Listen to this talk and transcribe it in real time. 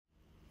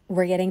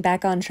We're getting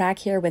back on track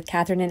here with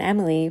Kathryn and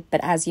Emily, but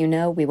as you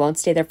know, we won't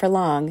stay there for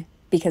long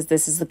because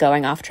this is the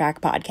Going Off Track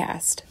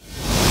podcast.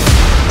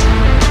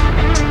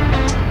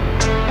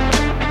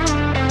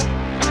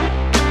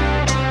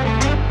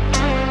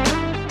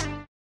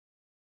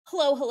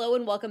 Hello,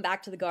 and welcome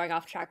back to the Going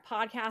Off Track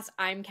podcast.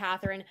 I'm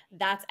Kathryn,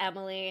 that's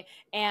Emily,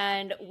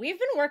 and we've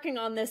been working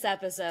on this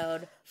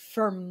episode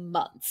for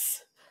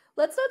months.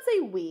 Let's not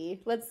say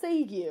we. Let's say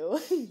you.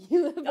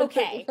 You have been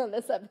working on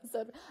this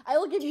episode. I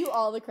will give you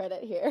all the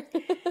credit here.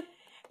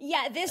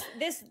 Yeah,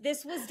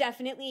 this was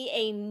definitely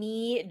a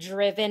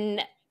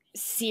me-driven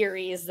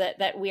series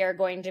that we are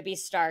going to be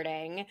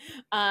starting,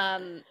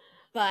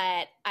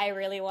 but I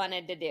really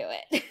wanted to do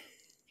it.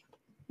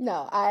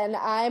 No, and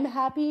I'm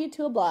happy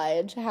to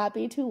oblige,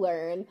 happy to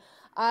learn.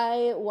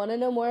 I want to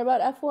know more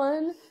about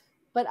F1,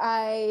 but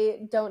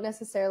I don't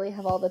necessarily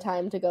have all the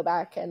time to go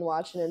back and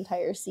watch an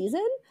entire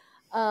season.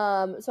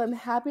 So I'm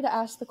happy to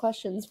ask the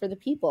questions for the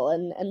people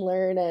and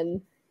learn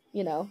and,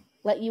 you know,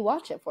 let you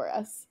watch it for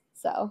us.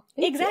 So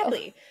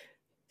exactly. You.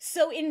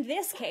 So in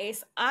this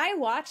case, I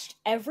watched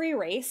every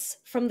race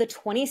from the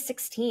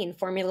 2016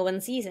 Formula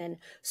 1 season,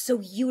 so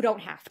you don't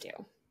have to.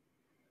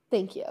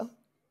 Thank you.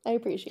 I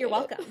appreciate it. You're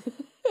welcome.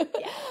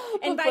 Yeah.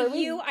 And by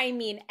you, I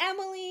mean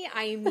Emily,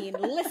 I mean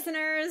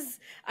listeners,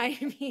 I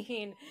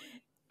mean,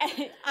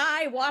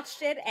 I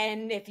watched it,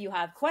 and if you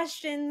have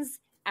questions,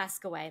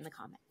 ask away in the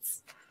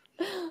comments.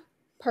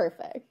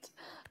 Perfect.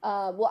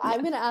 Well, I'm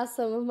going to ask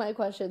some of my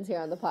questions here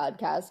on the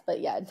podcast, but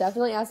yeah,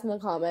 definitely ask in the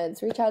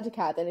comments. Reach out to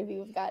Kathryn if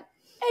you've got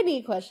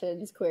any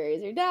questions,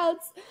 queries, or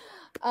doubts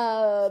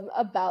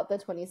about the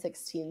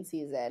 2016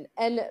 season.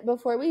 And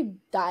before we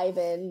dive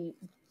in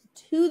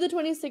to the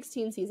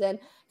 2016 season,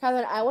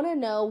 Kathryn, I want to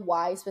know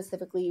why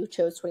specifically you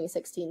chose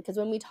 2016, because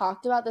when we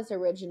talked about this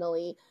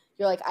originally,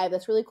 you're like, I have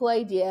this really cool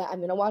idea. I'm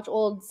going to watch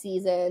old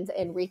seasons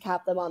and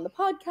recap them on the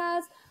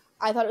podcast.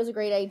 I thought it was a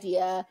great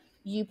idea.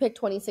 You picked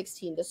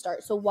 2016 to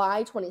start. So why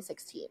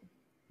 2016?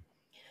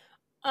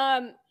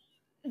 The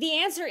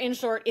answer, in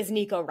short, is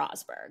Nico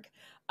Rosberg.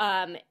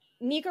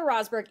 Nico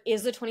Rosberg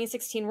is the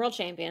 2016 world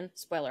champion,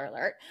 spoiler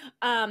alert.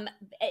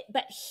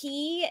 But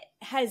he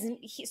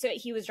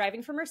was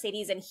driving for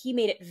Mercedes, and he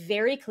made it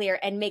very clear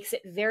and makes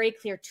it very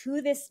clear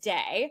to this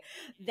day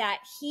that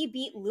he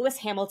beat Lewis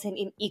Hamilton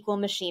in equal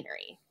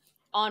machinery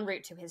en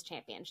route to his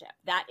championship.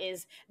 That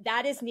is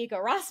Nico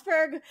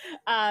Rosberg.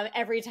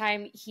 Every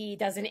time he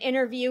does an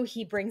interview,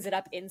 he brings it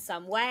up in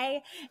some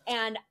way.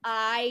 And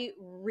I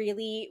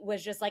really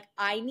was just like,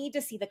 I need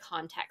to see the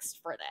context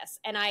for this.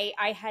 And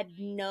I had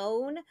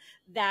known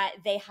that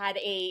they had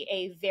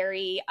a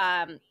very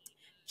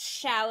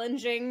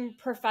challenging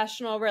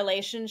professional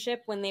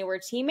relationship when they were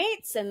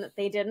teammates, and that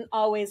they didn't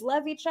always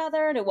love each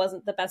other, and it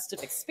wasn't the best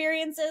of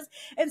experiences.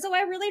 And so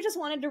I really just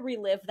wanted to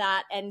relive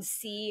that and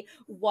see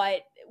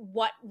what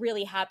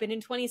really happened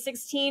in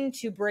 2016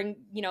 to bring,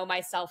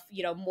 myself,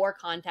 more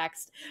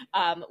context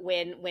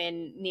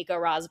when Nico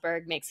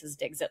Rosberg makes his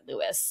digs at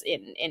Lewis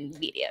in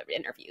media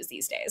interviews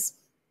these days.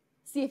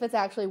 See if it's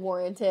actually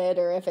warranted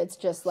or if it's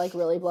just like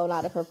really blown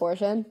out of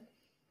proportion.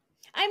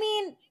 I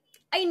mean,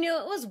 I knew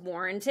it was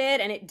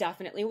warranted, and it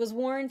definitely was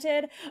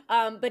warranted.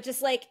 But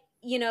just like,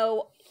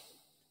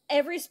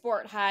 every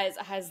sport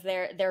has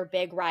their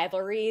big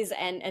rivalries,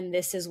 and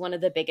this is one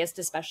of the biggest,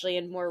 especially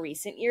in more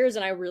recent years.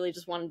 And I really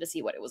just wanted to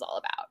see what it was all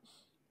about.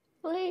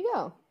 Well, there you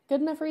go.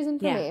 Good enough reason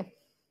for me.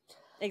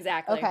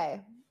 Exactly.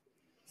 Okay.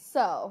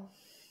 So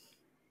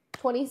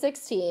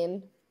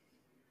 2016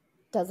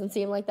 doesn't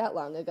seem like that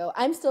long ago.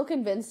 I'm still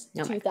convinced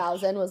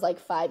 2000 was like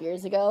 5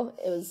 years ago.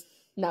 It was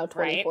now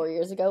 24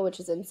 years ago, which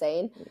is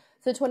insane.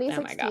 So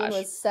 2016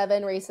 was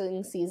 7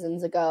 racing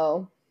seasons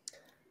ago.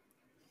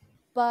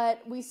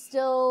 But we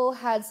still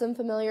had some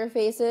familiar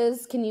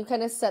faces. Can you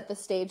kind of set the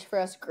stage for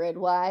us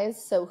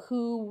grid-wise? So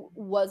who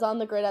was on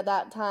the grid at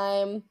that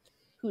time?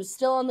 Who's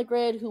still on the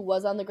grid? Who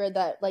was on the grid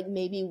that like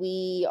maybe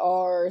we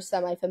are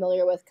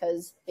semi-familiar with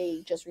because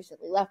they just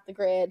recently left the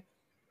grid?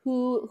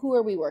 Who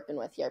are we working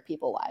with here,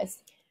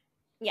 people-wise?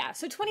 Yeah,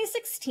 so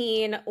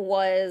 2016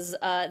 was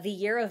the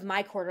year of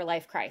my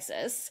quarter-life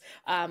crisis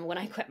when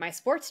I quit my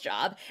sports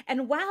job.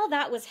 And while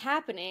that was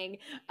happening,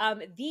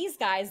 these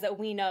guys that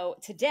we know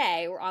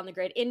today were on the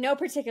grid in no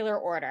particular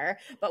order,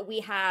 but we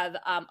have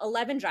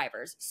 11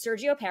 drivers: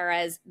 Sergio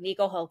Perez,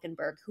 Nico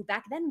Hülkenberg, who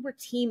back then were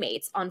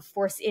teammates on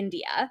Force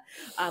India,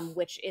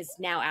 which is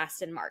now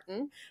Aston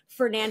Martin.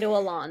 Fernando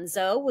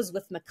Alonso was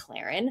with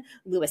McLaren.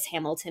 Lewis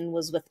Hamilton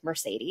was with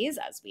Mercedes,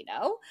 as we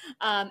know.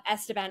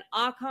 Esteban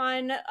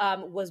Ocon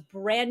was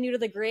brand new to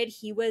the grid.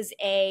 He was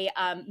a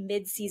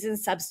mid-season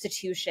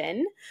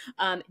substitution.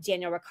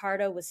 Daniel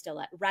Ricciardo was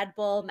still at Red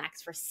Bull.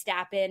 Max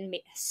Verstappen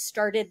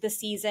started the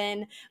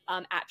season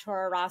at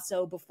Toro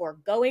Rosso before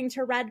going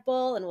to Red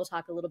Bull, and we'll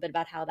talk a little bit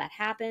about how that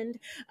happened.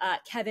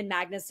 Kevin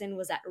Magnussen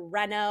was at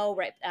Renault,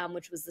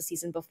 which was the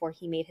season before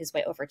he made his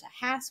way over to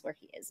Haas, where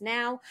he is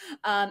now.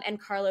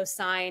 And Carlos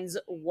Sainz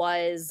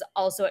was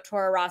also at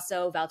Toro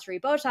Rosso. Valtteri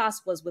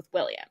Bottas was with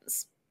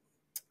Williams.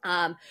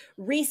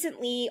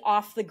 Recently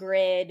off the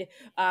grid,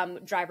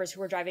 drivers who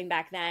were driving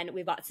back then,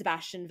 we've got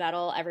Sebastian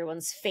Vettel,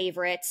 everyone's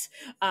favorite.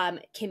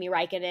 Kimi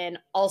Räikkönen,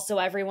 also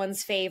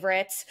everyone's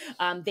favorite.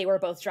 They were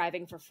both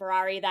driving for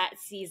Ferrari that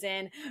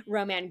season.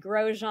 Romain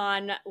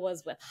Grosjean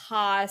was with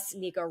Haas.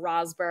 Nico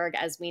Rosberg,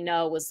 as we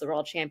know, was the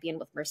world champion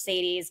with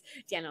Mercedes.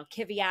 Daniel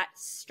Kvyat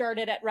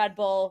started at Red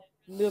Bull,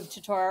 moved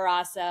to Toro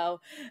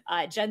Rosso.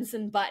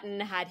 Jenson Button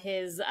had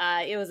his,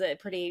 it was a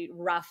pretty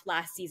rough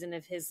last season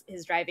of his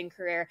driving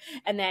career.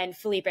 And then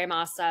Felipe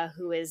Massa,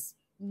 who is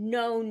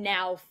known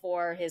now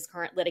for his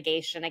current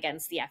litigation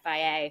against the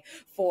FIA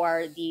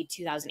for the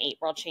 2008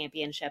 World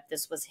Championship.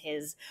 This was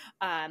his,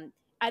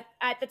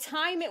 at the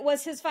time it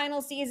was his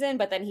final season,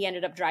 but then he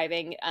ended up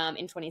driving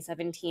in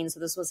 2017. So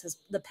this was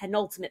the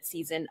penultimate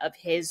season of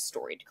his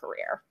storied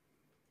career.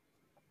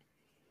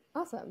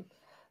 Awesome.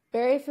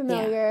 Very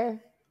familiar.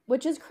 Yeah.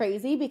 Which is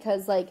crazy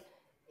because, like,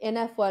 in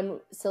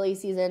F1 silly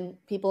season,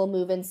 people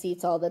move in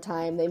seats all the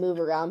time. They move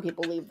around.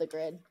 People leave the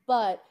grid.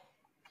 But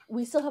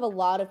we still have a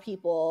lot of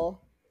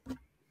people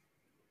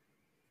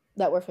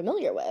that we're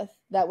familiar with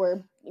that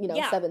were,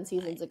 7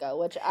 seasons ago,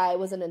 which I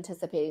wasn't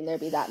anticipating there'd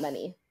be that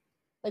many.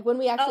 Like, when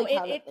we actually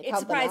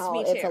count them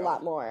out, it's a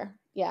lot more.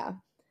 Yeah.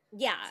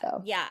 Yeah.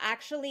 So. Yeah.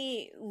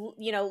 Actually,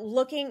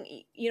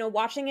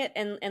 watching it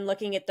and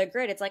looking at the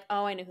grid, it's like,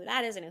 oh, I know who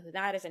that is. I know who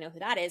that is. I know who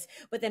that is.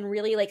 But then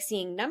really, like,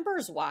 seeing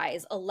numbers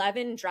wise,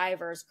 11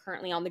 drivers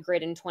currently on the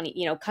grid in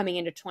coming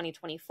into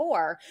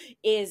 2024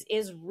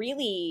 is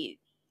really,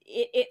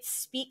 it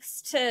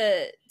speaks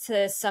to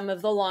some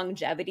of the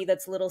longevity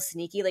that's a little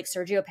sneaky. Like,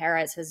 Sergio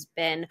Perez has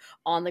been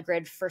on the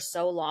grid for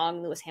so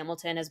long. Lewis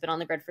Hamilton has been on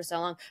the grid for so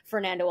long.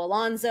 Fernando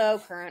Alonso,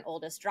 current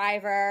oldest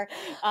driver,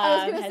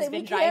 has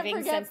been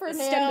driving since the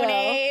Stone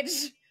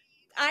Age.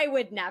 I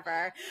would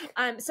never.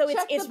 So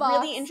it's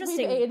really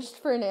interesting. We've aged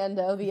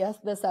Fernando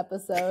this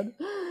episode.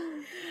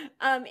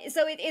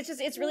 So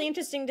it's really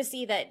interesting to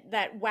see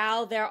that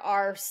while there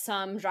are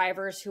some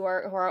drivers who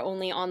are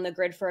only on the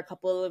grid for a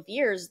couple of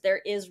years,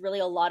 there is really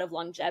a lot of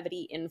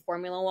longevity in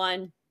Formula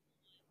One,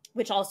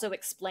 which also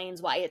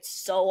explains why it's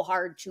so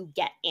hard to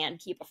get and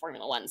keep a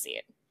Formula One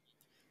seat.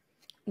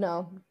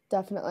 No,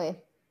 definitely.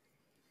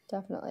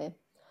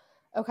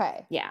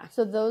 Okay. Yeah.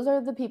 So those are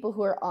the people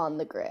who are on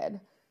the grid.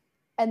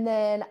 And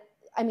then,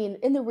 I mean,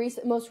 in the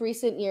most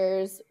recent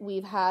years,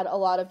 we've had a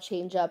lot of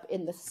change up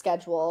in the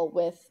schedule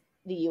with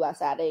the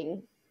U.S.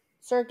 adding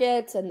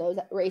circuits and those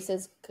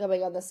races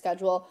coming on the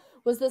schedule.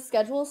 Was the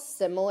schedule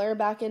similar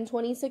back in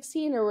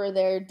 2016, or were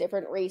there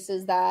different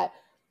races that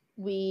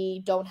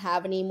we don't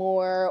have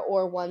anymore,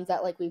 or ones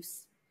that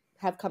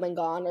have come and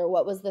gone, or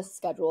what was the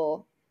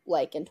schedule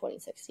like in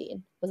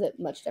 2016? Was it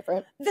much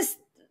different?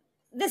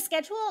 The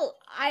schedule,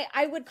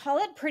 I would call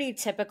it pretty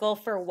typical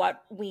for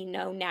what we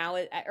know now,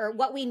 or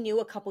what we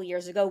knew a couple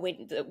years ago,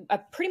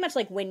 pretty much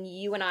like when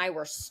you and I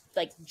were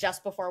like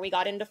just before we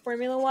got into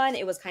Formula One.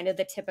 It was kind of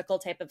the typical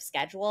type of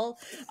schedule.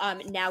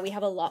 Now we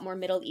have a lot more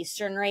Middle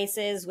Eastern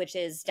races, which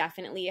is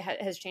definitely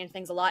has changed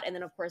things a lot. And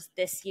then, of course,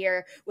 this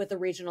year with the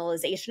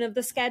regionalization of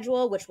the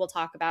schedule, which we'll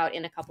talk about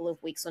in a couple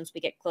of weeks once we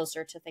get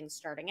closer to things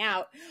starting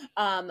out.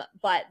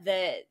 But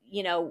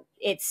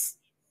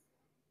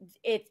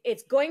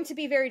it's going to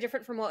be very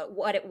different from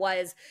what it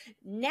was.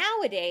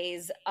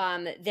 Nowadays,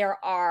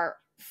 there are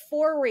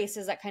 4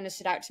 races that kind of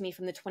stood out to me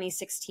from the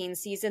 2016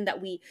 season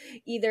that we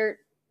either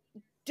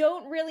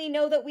don't really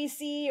know that we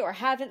see or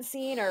haven't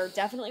seen or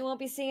definitely won't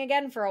be seeing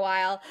again for a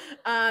while.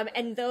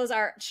 And those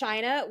are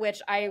China,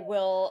 which I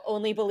will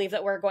only believe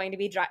that we're going to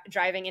be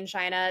driving in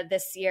China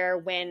this year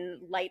when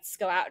lights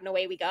go out and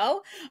away we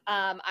go.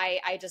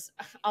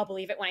 I'll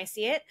believe it when I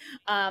see it.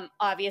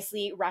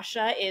 Obviously,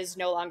 Russia is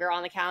no longer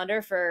on the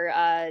calendar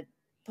for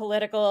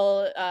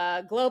political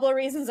global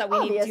reasons that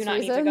we do not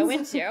need to go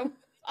into.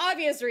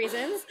 Obvious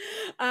reasons.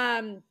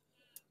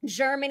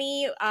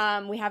 Germany,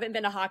 we haven't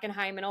been to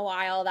Hockenheim in a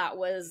while. That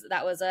was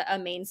a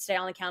mainstay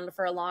on the calendar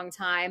for a long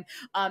time.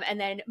 And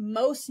then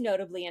most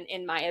notably,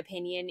 in my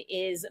opinion,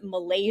 is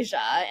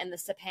Malaysia and the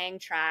Sepang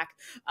track,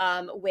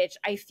 which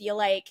I feel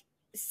like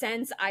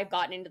since I've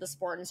gotten into the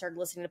sport and started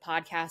listening to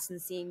podcasts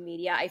and seeing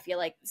media, I feel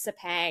like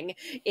Sepang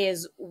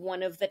is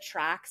one of the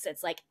tracks.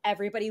 It's like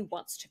everybody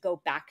wants to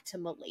go back to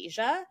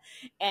Malaysia.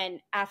 And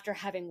after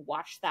having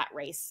watched that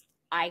race,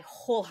 I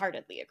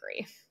wholeheartedly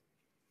agree.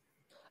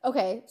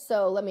 Okay,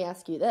 so let me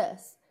ask you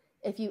this.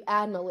 If you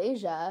add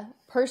Malaysia,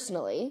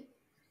 personal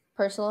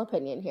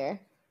opinion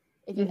here,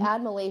 if you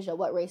add Malaysia,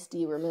 what race do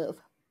you remove?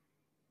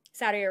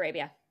 Saudi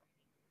Arabia.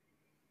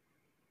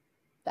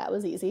 That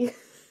was easy.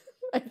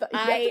 I thought you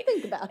had to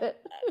think about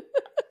it.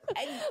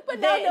 I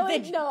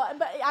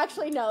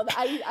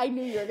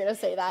knew you were going to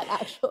say that,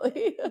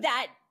 actually.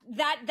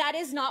 That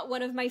is not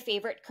one of my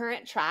favorite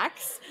current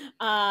tracks.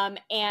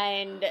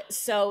 And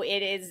so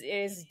it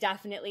is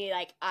definitely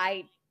like,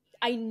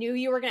 I knew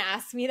you were going to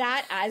ask me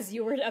that as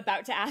you were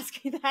about to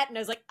ask me that, and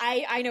I was like,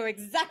 I know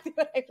exactly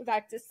what I'm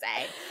about to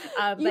say.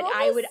 You but almost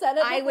I would said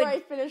it I before would I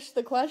finished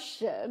the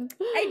question.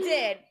 I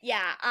did.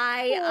 Yeah.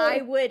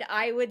 I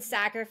would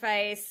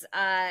sacrifice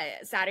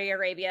Saudi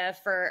Arabia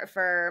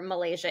for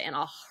Malaysia in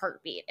a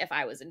heartbeat if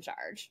I was in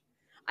charge.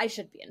 I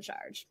should be in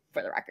charge,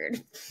 for the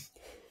record.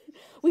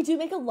 We do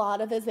make a lot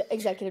of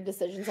executive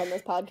decisions on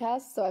this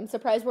podcast, so I'm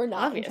surprised we're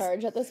not in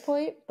charge at this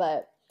point,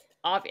 but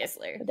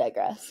obviously. I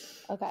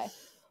digress. Okay.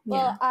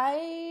 Well,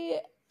 yeah.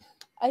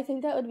 I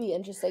think that would be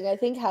interesting. I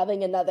think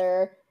having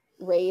another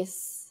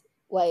race,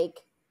 like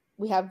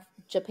we have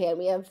Japan,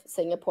 we have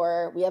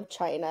Singapore, we have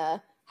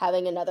China,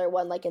 having another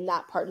one like in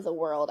that part of the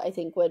world, I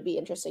think would be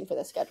interesting for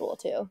the schedule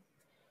too.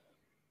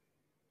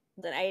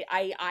 That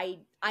I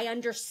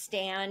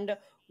understand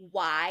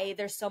why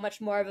there's so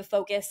much more of a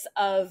focus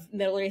of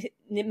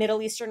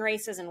Middle Eastern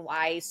races and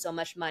why so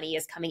much money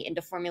is coming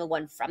into Formula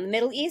One from the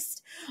Middle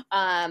East.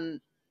 But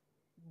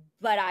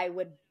I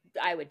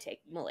would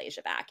take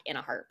Malaysia back in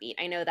a heartbeat.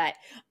 I know that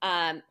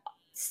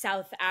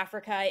South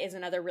Africa is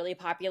another really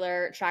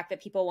popular track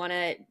that people want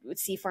to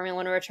see Formula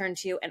One return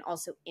to. And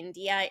also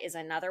India is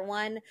another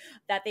one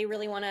that they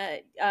really want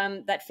to,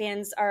 that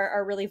fans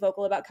are really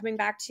vocal about coming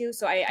back to.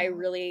 So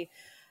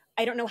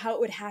I don't know how it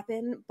would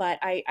happen, but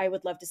I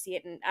would love to see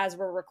it. And as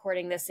we're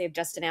recording this, they've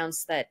just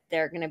announced that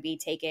they're going to be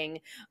taking,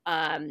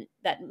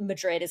 that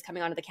Madrid is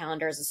coming onto the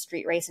calendar as a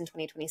street race in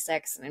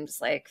 2026. And I'm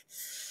just like,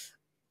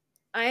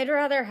 I'd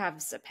rather have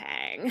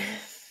Sepang.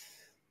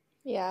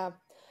 Yeah.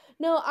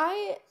 No,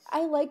 I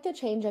like the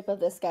change up of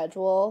the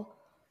schedule.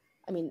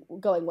 I mean,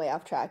 going way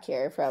off track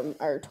here from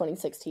our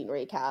 2016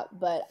 recap,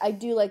 but I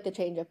do like the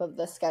change up of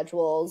the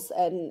schedules,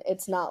 and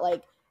it's not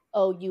like,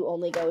 oh, you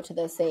only go to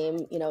the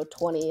same,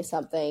 20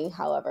 something,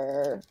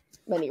 however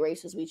many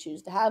races we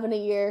choose to have in a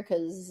year,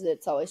 because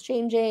it's always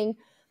changing.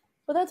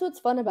 But that's what's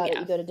fun about it.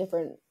 You go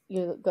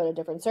to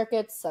different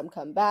circuits. Some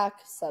come back,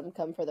 some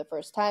come for the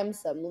first time,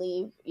 some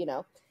leave.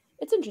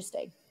 It's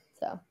interesting.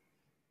 So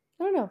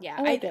I don't know.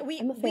 Yeah,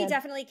 we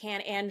definitely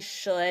can and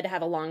should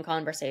have a long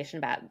conversation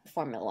about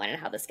Formula One and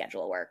how the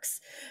schedule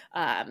works.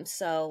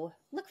 So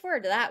look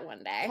forward to that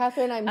one day.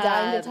 Kathryn, I'm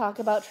dying to talk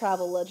about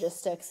travel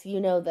logistics.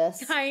 You know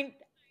this.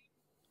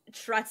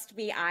 Trust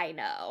me, I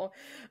know.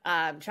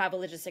 Travel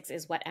logistics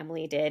is what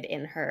Emily did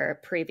in her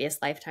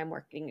previous lifetime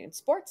working in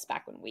sports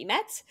back when we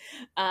met.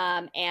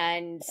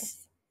 And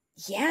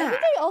yeah. I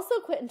think I also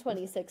quit in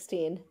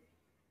 2016.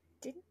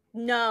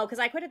 No, because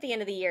I quit at the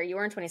end of the year. You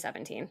were in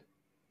 2017.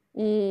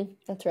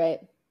 That's right.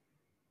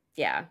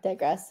 Yeah.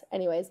 Digress.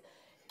 Anyways,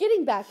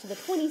 getting back to the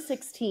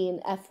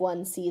 2016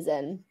 F1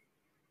 season.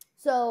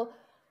 So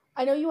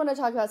I know you want to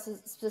talk about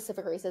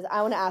specific races.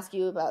 I want to ask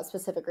you about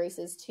specific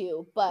races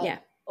too,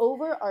 but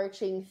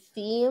overarching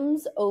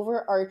themes,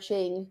 what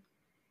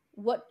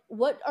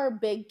are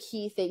big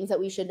key things that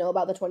we should know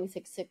about the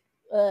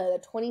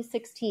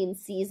 2016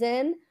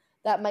 season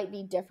that might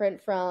be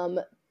different from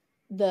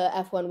the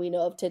F1 we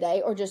know of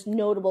today, or just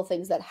notable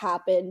things that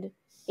happened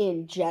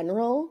in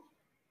general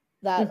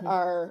that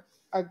are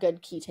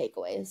good key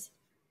takeaways?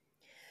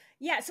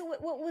 Yeah. So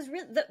what was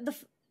really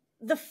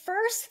the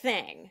first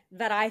thing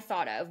that I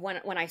thought of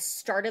when I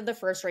started the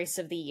first race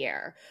of the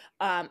year,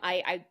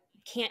 I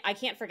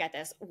can't forget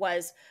this,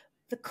 was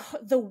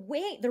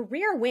the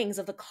rear wings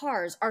of the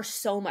cars are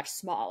so much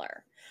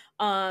smaller,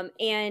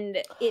 and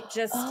it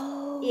just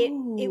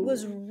it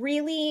was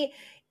really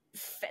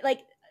like.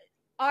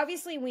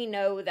 Obviously, we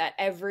know that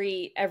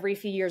every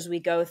few years we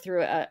go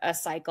through a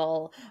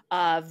cycle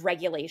of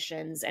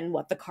regulations and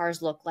what the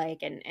cars look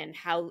like and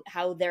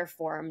how they're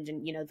formed.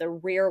 And, the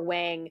rear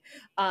wing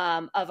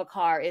of a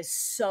car is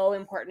so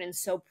important and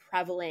so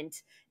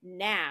prevalent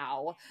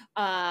now.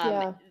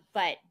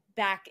 But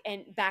back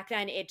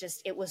then,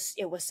 it was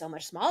so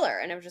much smaller.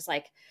 And it was just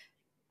like,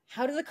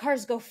 how do the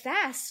cars go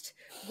fast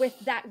with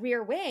that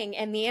rear wing?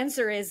 And the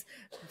answer is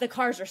the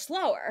cars are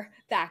slower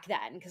back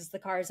then, because the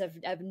cars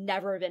have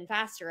never been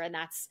faster. And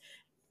that's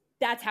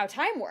how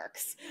time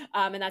works.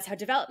 And that's how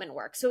development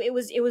works. So it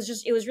was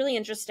really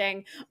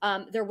interesting.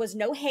 There was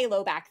no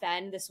halo back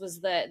then. This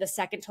was the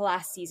second to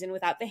last season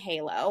without the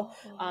halo.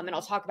 And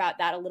I'll talk about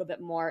that a little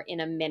bit more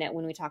in a minute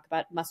when we talk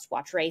about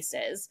must-watch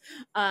races.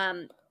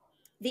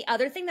 The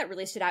other thing that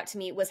really stood out to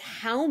me was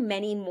how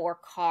many more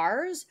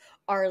cars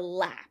are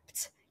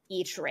lapped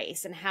each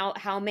race, and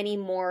how many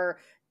more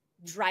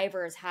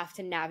drivers have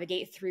to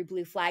navigate through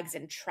blue flags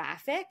and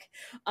traffic.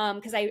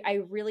 Because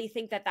I really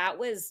think that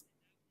was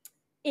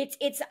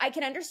it's I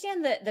can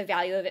understand the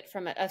value of it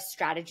from a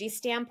strategy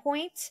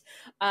standpoint,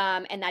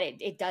 and that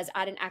it does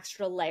add an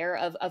extra layer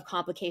of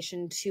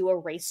complication to a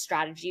race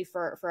strategy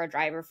for a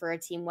driver, for a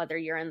team, whether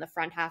you're in the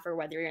front half or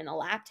whether you're in the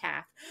lapped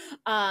half.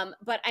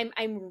 But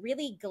I'm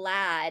really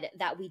glad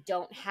that we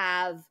don't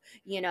have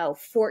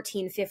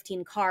 14,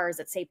 15 cars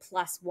that say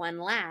plus one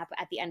lap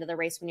at the end of the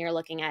race when you're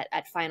looking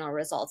at final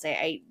results.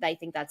 I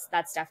think that's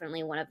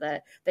definitely one of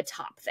the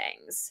top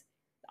things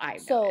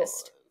I've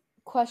noticed.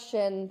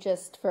 Question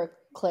just for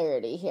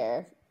clarity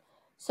here.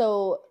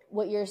 So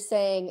what you're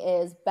saying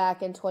is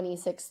back in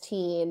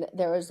 2016,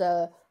 there was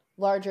a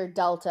larger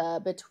delta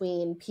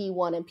between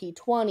P1 and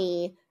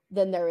P20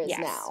 than there is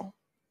now.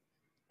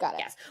 Got it.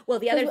 Yes. Well,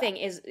 the other thing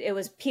is it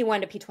was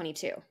P1 to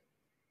P22.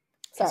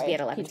 Sorry, we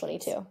had 11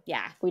 P22. teams.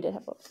 Yeah. We did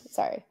have,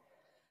 sorry.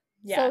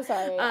 Yeah. So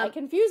sorry. I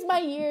confused my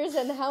years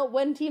and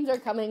when teams are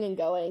coming and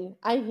going.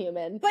 I'm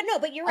human. But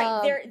you're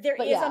right. There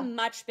is a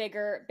much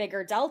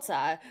bigger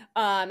delta.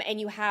 And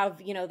you have,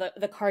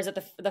 the cars at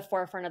the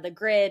forefront of the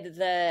grid,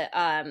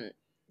 the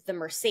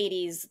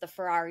Mercedes, the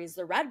Ferraris,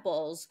 the Red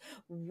Bulls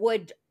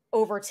would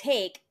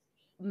overtake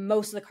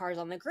most of the cars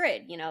on the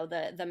grid,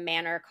 the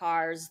Manor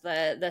cars,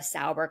 the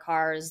Sauber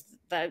cars,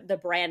 the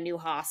brand new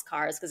Haas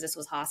cars, because this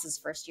was Haas's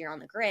first year on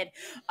the grid.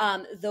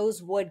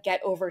 Those would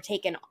get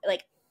overtaken.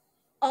 Like,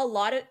 a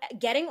lot of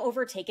getting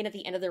overtaken at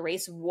the end of the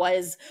race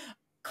was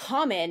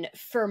common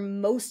for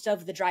most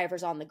of the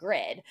drivers on the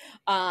grid.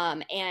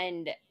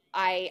 And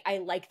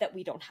I like that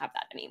we don't have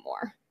that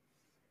anymore.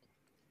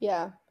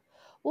 Yeah.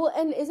 Well,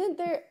 and isn't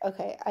there,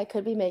 okay, I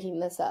could be making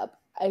this up.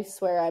 I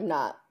swear I'm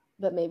not,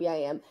 but maybe I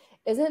am.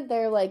 Isn't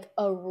there like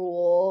a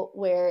rule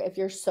where if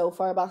you're so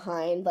far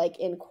behind, like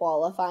in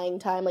qualifying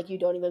time, like you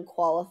don't even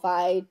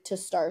qualify to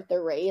start the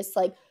race,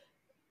 like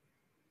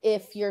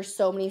if you're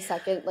so many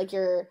seconds, like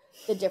the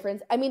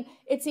difference. I mean,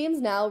 it seems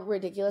now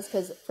ridiculous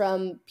because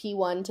from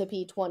P1 to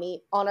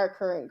P20 on our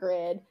current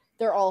grid,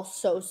 they're all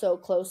so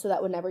close, so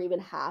that would never even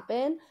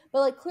happen. But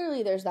like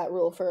clearly there's that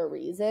rule for a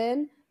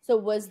reason. So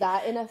was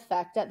that in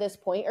effect at this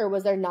point, or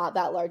was there not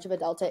that large of a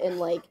delta in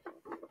like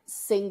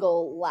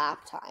single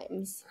lap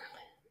times?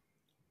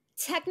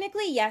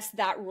 Technically, yes,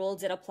 that rule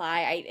did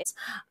apply.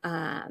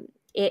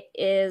 It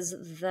is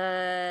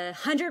the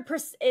 100%,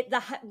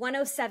 the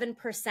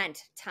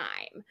 107%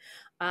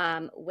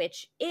 time,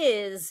 which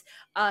is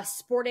a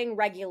sporting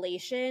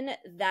regulation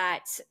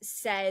that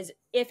says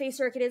if a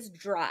circuit is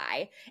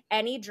dry,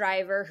 any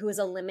driver who is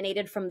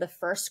eliminated from the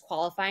first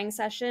qualifying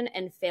session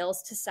and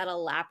fails to set a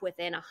lap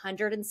within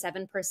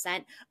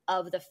 107%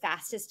 of the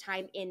fastest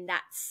time in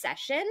that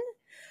session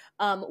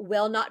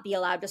will not be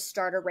allowed to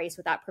start a race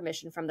without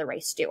permission from the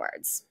race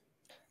stewards.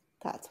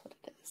 That's what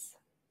it is.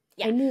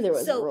 Yeah. I knew there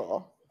was a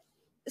rule.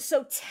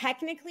 So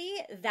technically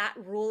that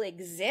rule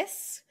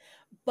exists,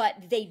 but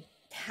they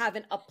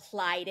haven't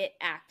applied it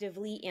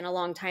actively in a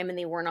long time, and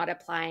they were not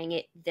applying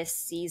it this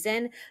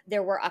season.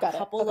 There were a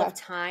couple of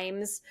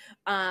times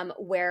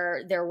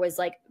where there was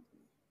like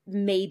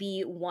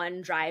maybe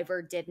one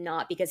driver did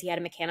not, because he had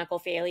a mechanical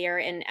failure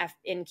in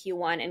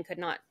Q1 and could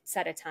not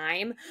set a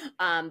time.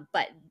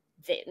 But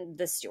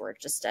the steward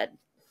just said,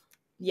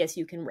 yes,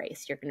 you can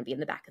race. You're going to be in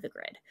the back of the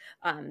grid.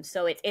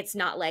 So it's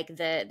not like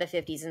the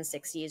 50s and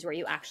 60s where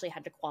you actually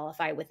had to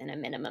qualify within a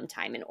minimum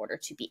time in order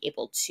to be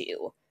able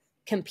to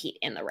compete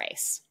in the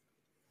race.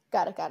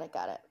 Got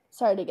it.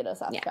 Sorry to get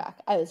us off track.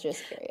 I was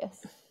just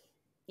curious.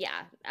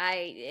 Yeah,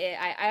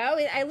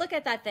 I look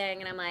at that thing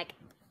and I'm like,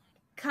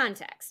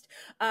 context.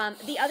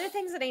 The other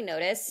things that I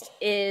noticed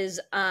is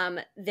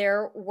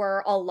there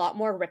were a lot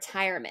more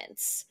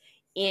retirements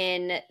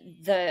in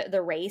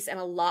the race, and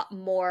a lot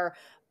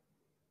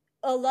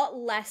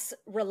less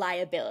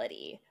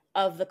reliability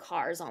of the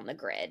cars on the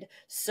grid.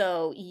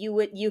 So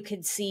you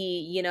could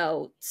see,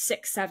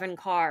 6-7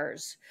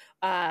 cars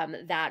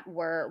that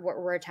were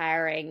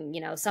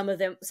retiring. Some of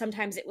them,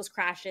 sometimes it was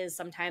crashes,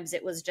 sometimes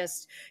it was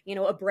just,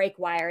 a brake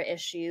wire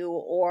issue,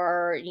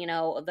 or,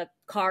 the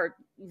car,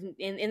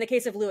 in the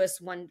case of Lewis,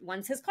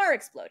 once his car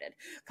exploded,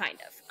 kind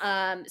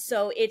of.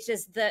 So it's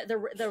just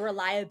the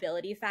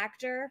reliability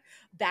factor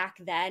back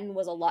then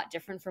was a lot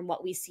different from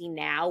what we see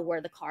now,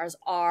 where the cars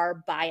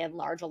are by and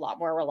large a lot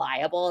more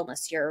reliable,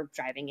 unless you're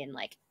driving in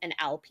like an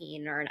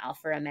Alpine or an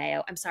Alfa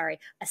Romeo. I'm sorry,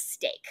 a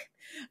Stake.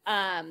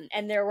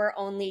 And there were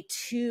only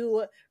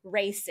 2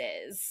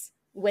 races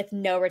with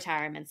no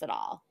retirements at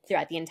all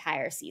throughout the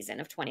entire season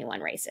of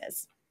 21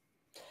 races.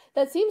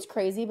 That seems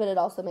crazy, but it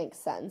also makes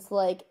sense.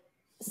 Like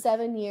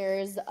 7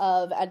 years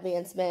of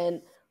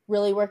advancement,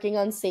 really working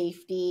on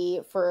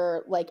safety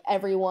for like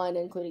everyone,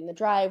 including the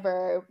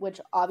driver, which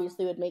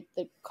obviously would make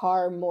the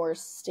car more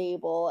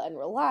stable and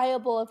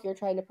reliable if you're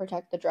trying to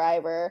protect the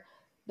driver.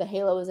 The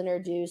halo was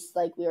introduced,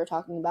 like we were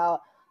talking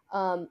about.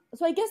 So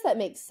I guess that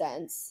makes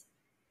sense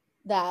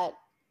that,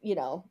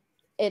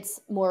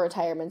 it's more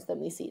retirements than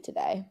we see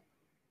today.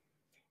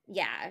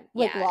 Yeah.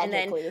 Like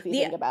logically, if you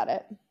think about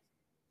it.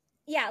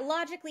 Yeah,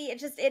 logically,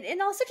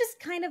 and also just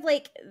kind of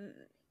like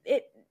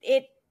it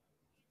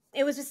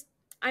was just,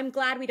 I'm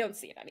glad we don't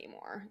see it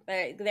anymore.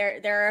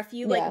 There are a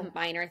few like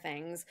minor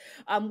things.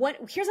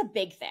 Here's a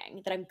big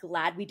thing that I'm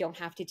glad we don't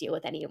have to deal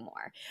with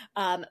anymore.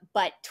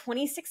 But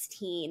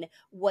 2016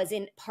 was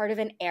in part of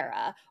an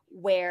era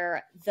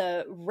where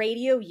the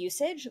radio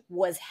usage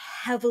was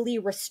heavily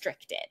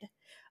restricted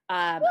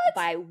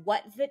by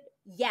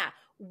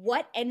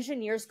what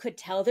engineers could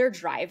tell their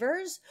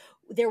drivers.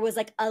 There was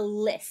like a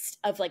list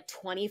of like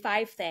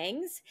 25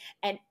 things,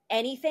 and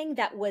anything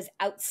that was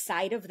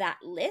outside of that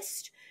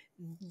list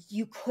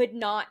you could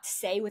not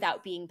say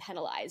without being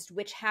penalized,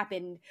 which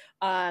happened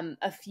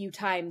a few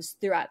times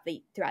throughout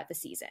the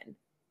season.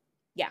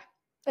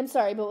 I'm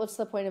sorry, but what's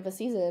the point of a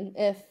season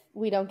if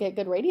we don't get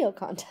good radio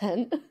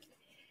content?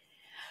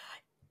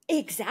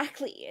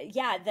 Exactly.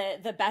 Yeah,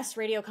 the best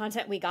radio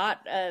content we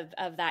got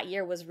of that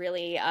year was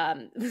really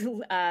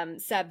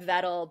Seb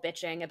Vettel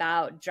bitching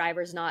about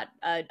drivers not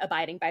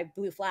abiding by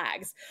blue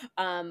flags.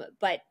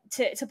 But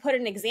to put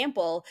an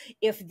example,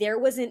 if there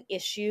was an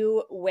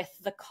issue with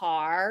the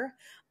car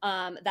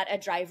that a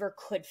driver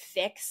could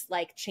fix,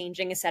 like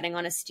changing a setting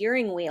on a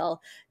steering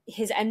wheel,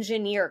 his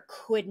engineer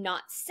could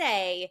not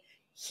say,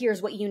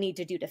 "Here's what you need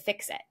to do to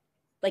fix it."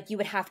 Like, you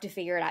would have to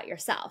figure it out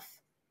yourself.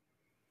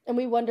 And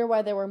we wonder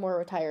why there were more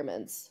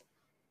retirements.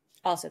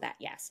 Also that,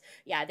 yes.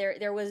 Yeah,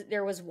 there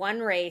was one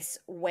race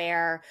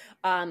where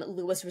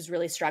Lewis was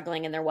really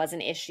struggling and there was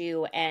an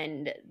issue,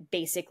 and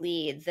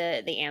basically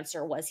the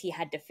answer was he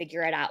had to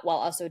figure it out while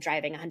also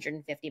driving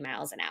 150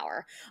 miles an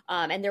hour.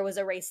 And there was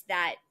a race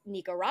that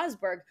Nico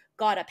Rosberg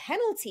got a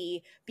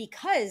penalty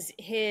because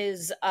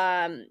his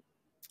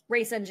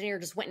race engineer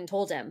just went and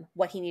told him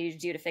what he needed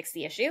to do to fix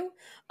the issue.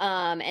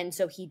 And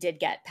so he did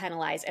get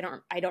penalized.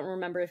 I don't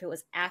remember if it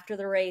was after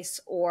the race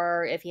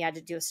or if he had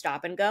to do a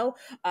stop and go.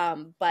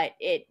 But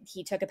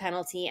he took a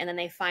penalty, and then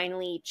they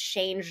finally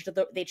changed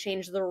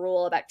the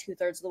rule about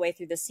 2/3 of the way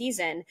through the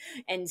season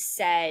and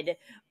said,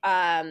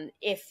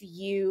 if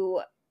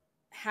you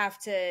have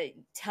to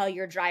tell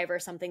your driver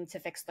something to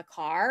fix the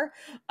car,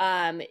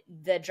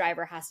 the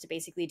driver has to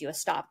basically do a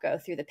stop go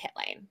through the pit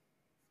lane.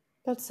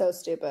 That's so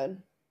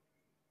stupid.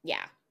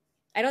 Yeah.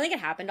 I don't think it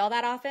happened all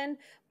that often,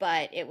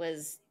 but it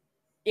was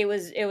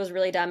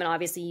really dumb. And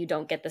obviously you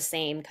don't get the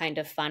same kind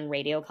of fun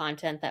radio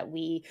content that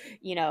we,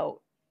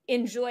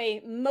 enjoy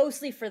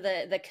mostly for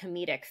the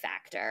comedic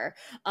factor.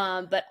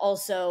 But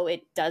also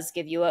it does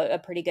give you a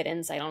pretty good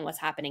insight on what's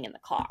happening in the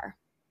car.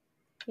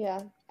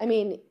 Yeah. I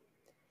mean,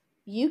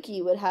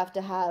 Yuki would have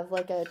to have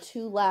like a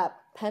 2-lap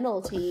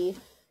penalty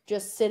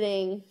just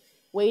sitting,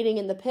 waiting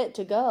in the pit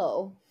to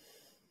go.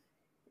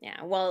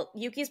 Yeah, well,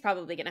 Yuki's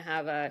probably going to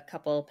have a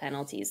couple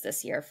penalties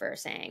this year for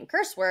saying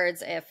curse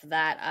words if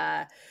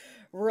that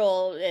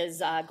rule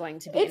is going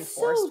to be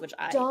enforced, which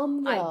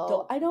dumb, I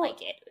don't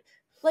like it.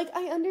 Like,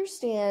 I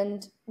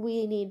understand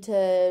we need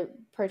to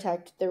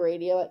protect the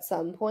radio at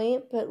some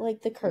point, but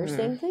like the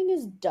cursing thing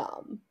is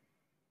dumb.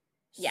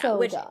 Yeah, so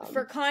which dumb.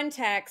 For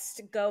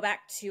context, go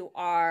back to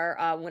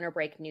our winter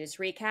break news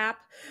recap,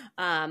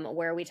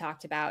 where we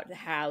talked about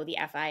how the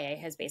FIA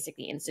has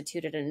basically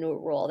instituted a new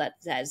rule that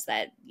says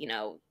that,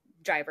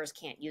 drivers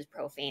can't use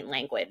profane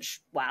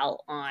language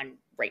while on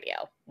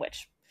radio,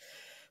 which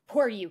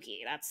poor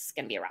Yuki, that's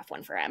going to be a rough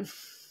one for him.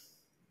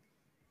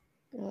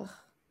 Oh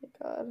my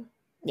God.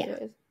 Yeah.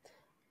 Anyways.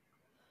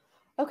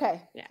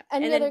 Okay. Yeah.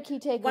 Any other key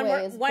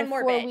takeaways? One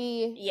more bit.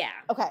 Yeah.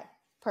 Okay.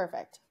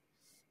 Perfect.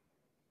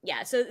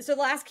 Yeah, so the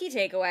last key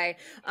takeaway,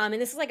 and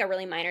this is like a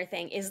really minor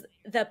thing, is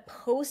the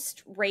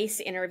post-race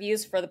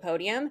interviews for the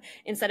podium,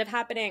 instead of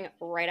happening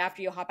right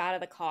after you hop out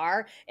of the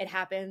car, it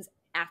happens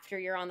after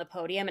you're on the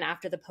podium and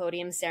after the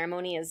podium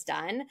ceremony is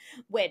done,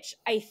 which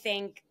I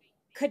think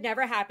could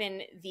never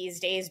happen these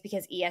days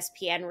because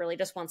ESPN really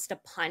just wants to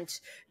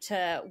punt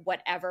to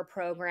whatever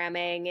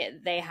programming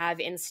they have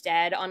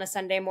instead on a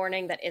Sunday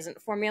morning that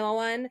isn't Formula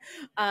 1.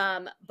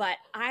 But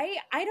I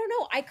don't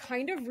know. I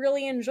kind of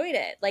really enjoyed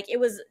it. Like,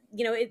 it was,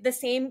 the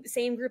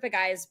same group of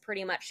guys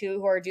pretty much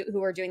who are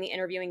doing the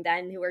interviewing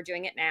then, who are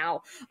doing it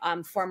now.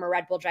 Former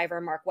Red Bull driver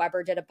Mark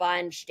Webber did a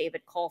bunch,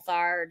 David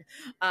Coulthard,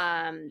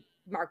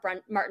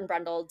 Martin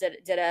Brundle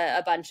did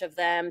a bunch of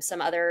them,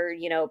 some other,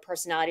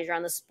 personalities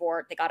around the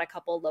sport. They got a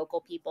couple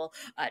local people.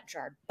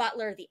 Gerard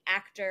Butler, the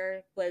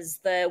actor, was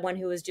the one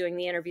who was doing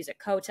the interviews at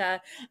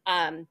COTA.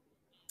 Yeah,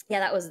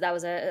 that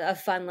was a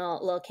fun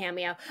little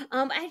cameo.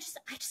 I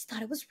just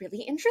thought it was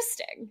really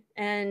interesting,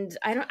 and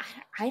I don't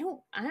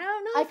know.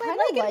 I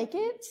kind of like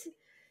it.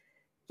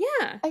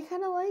 Yeah, I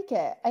kind of like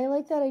it. I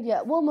like that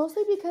idea. Well,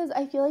 mostly because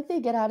I feel like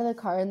they get out of the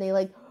car and they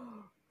like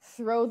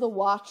throw the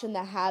watch and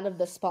the hat of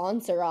the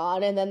sponsor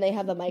on, and then they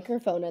have a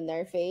microphone in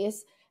their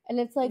face, and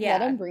it's like, let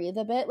them breathe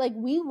a bit. Like,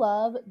 we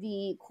love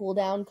the cool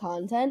down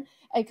content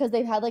because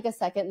they've had like a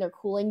second and they're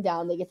cooling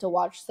down. They get to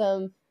watch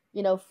some,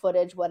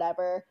 footage,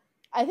 whatever.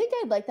 I think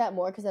I'd like that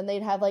more because then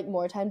they'd have like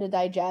more time to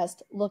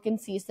digest, look and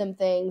see some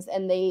things,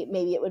 and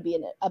maybe it would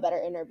be a better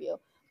interview.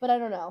 But I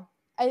don't know.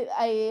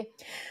 I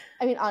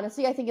mean,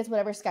 honestly, I think it's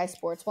whatever Sky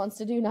Sports wants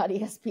to do, not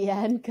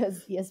ESPN,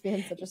 because ESPN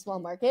is such a small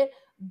market.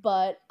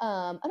 But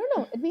I don't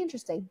know. It'd be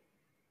interesting.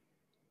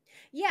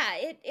 Yeah,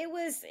 it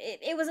was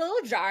a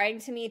little jarring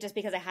to me just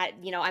because I had,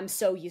 I'm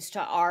so used to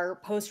our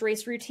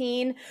post-race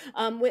routine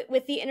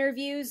with the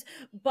interviews.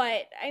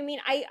 But I mean,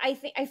 I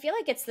feel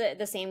like it's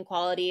the same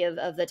quality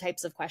of the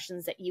types of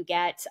questions that you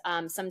get.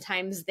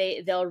 Sometimes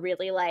they'll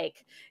really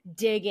like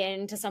dig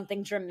into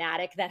something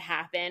dramatic that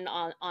happened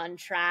on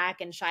track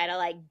and try to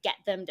like get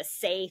them to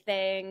say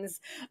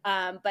things.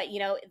 But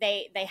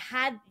they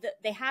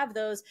have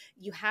those.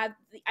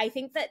 I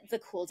think that the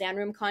cool down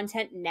room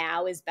content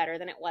now is better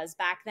than it was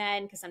back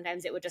then, because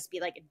sometimes it would just be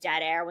like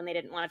dead air when they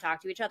didn't want to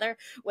talk to each other,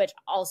 which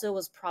also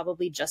was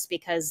probably just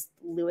because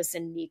Lewis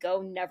and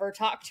Nico never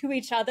talked to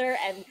each other,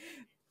 and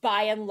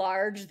by and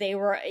large, they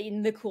were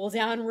in the cool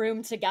down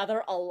room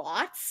together a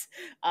lot.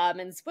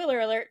 And spoiler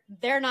alert,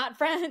 they're not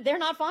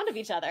fond of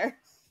each other.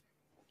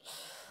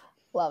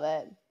 Love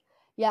it.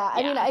 Yeah,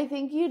 I mean, I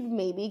think you'd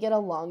maybe get a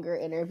longer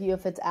interview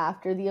if it's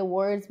after the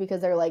awards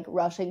because they're like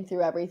rushing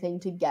through everything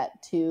to get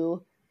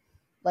to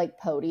like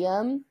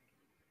podium.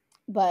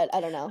 But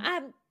I don't know.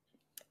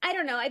 I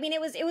don't know. I mean,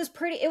 it was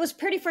pretty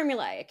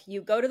formulaic.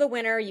 You go to the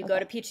winner, you go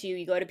to P2,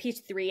 you go to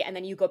P3, and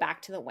then you go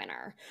back to the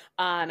winner.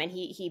 And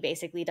he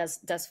basically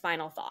does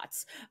final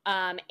thoughts.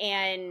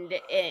 And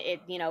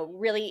it you know,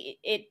 really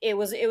it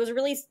was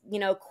really, you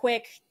know,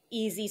 quick,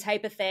 easy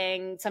type of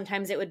thing.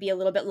 Sometimes it would be a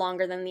little bit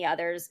longer than the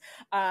others.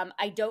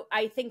 I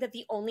think that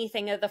the only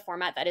thing of the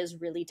format that is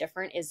really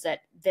different is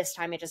that this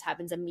time it just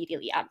happens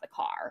immediately out of the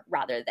car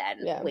rather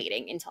than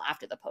waiting until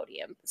after the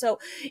podium. So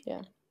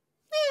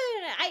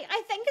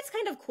I think it's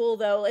kind of cool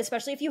though,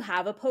 especially if you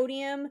have a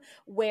podium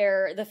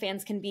where the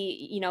fans can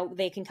be, you know,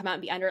 they can come out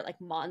and be under it like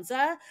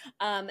Monza.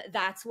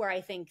 That's where I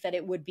think that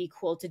it would be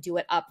cool to do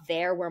it up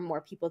there where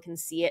more people can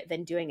see it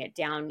than doing it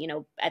down, you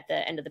know, at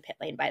the end of the pit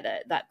lane by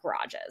that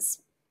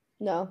garages.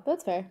 No,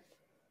 that's fair.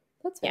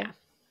 That's fair.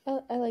 Yeah.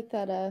 I like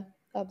that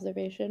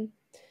observation.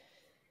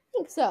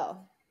 So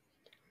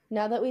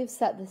now that we've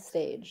set the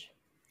stage,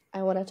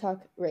 I want to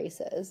talk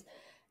races.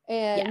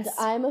 And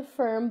I'm a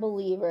firm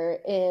believer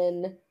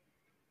in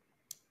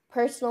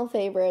personal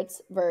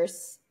favorites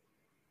versus,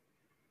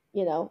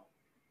 you know,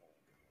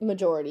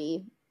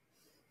 majority,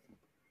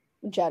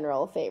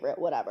 general favorite,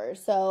 whatever.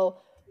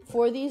 So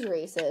for these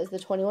races, the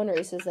 21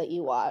 races that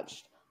you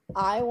watched,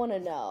 I want to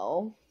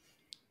know,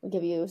 I'll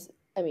give you,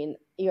 I mean,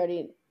 you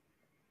already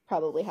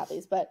probably have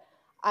these, but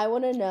I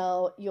want to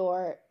know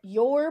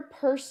your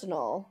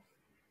personal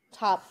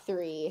top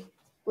 3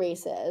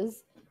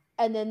 races.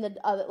 And then the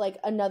other, like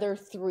another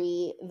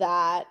 3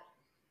 that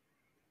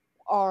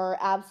are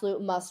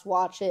absolute must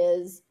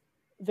watches,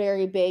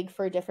 very big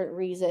for different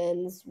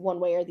reasons, one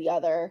way or the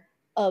other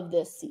of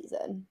this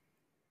season.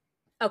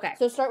 Okay.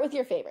 So start with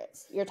your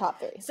favorites, your top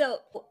 3. So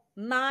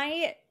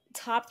my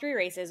top 3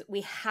 races,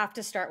 we have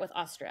to start with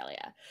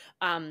Australia.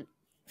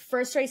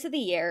 First race of the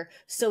year.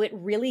 So it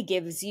really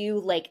gives you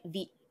like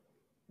the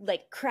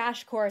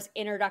crash course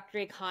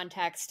introductory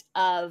context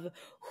of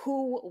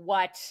who,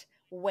 what,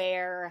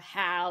 where,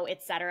 how,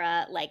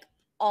 etc., like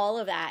all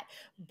of that.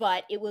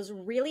 But it was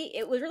really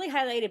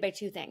highlighted by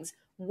 2 things.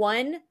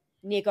 One,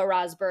 Nico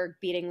Rosberg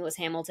beating Lewis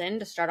Hamilton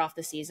to start off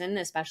the season,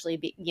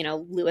 especially, you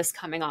know, Lewis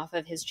coming off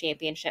of his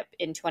championship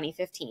in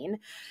 2015.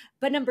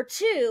 But number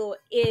 2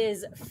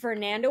 is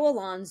Fernando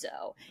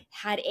Alonso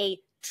had a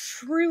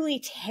truly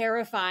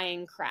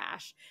terrifying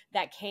crash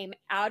that came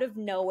out of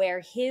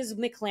nowhere. His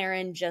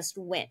McLaren just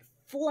went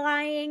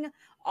flying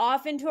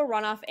off into a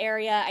runoff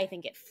area. I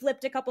think it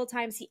flipped a couple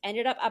times. He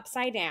ended up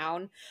upside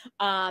down.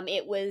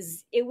 It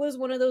was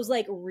one of those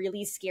like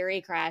really scary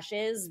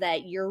crashes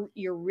that you're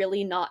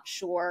really not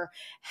sure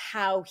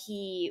how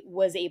he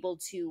was able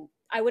to,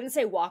 I wouldn't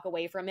say walk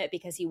away from it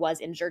because he was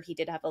injured. He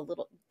did have a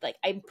little, like,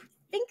 I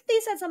think they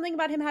said something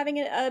about him having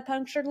a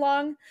punctured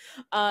lung.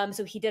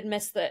 So he did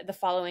miss the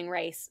following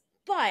race,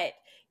 but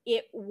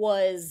it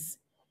was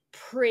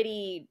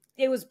pretty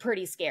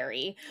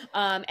scary.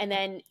 And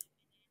then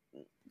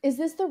is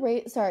this the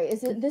race? Sorry,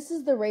 this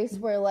is the race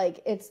where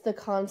like it's the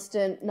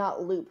constant,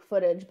 not loop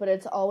footage, but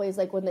it's always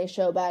like when they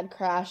show bad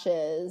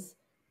crashes,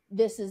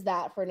 this is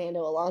that Fernando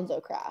Alonso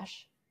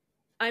crash.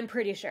 I'm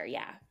pretty sure,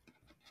 yeah.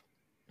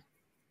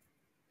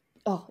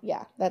 Oh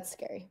yeah, that's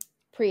scary.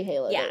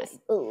 Pre-Halo days.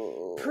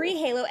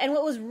 Pre-Halo. And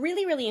what was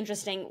really, really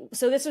interesting,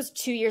 so this was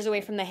 2 years away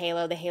from the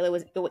Halo. The Halo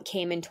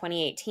came in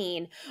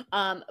 2018.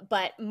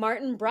 But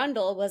Martin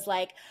Brundle was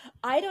like,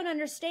 I don't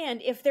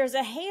understand. If there's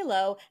a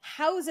Halo,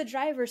 how is a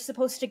driver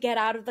supposed to get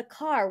out of the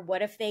car?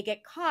 What if they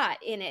get caught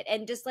in it?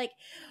 And just like,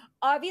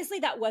 obviously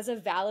that was a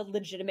valid,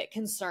 legitimate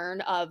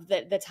concern of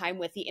the time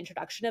with the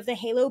introduction of the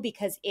Halo,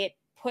 because it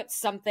put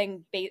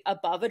something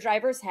above a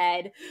driver's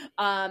head.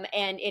 And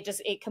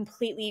it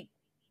completely,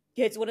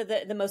 it's one of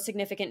the most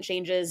significant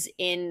changes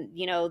in,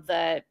 you know,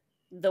 the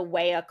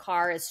way a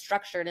car is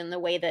structured and the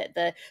way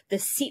that the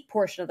seat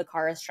portion of the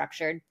car is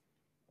structured.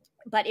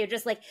 But it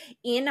just like,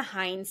 in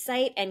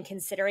hindsight and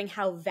considering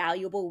how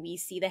valuable we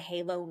see the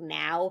Halo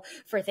now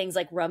for things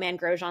like Romain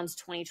Grosjean's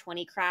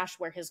 2020 crash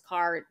where his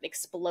car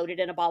exploded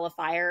in a ball of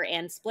fire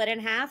and split in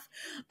half,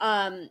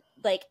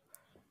 like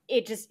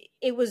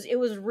it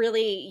was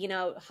really, you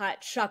know,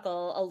 hot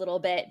chuckle a little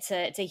bit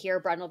to hear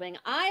Brundle being,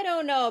 I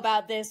don't know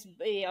about this,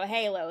 you know,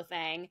 Halo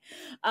thing.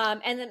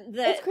 And then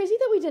it's crazy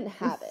that we didn't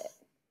have it.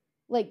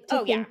 Like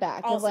to think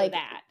back also of like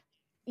that.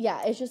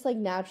 Yeah, it's just like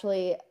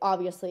naturally,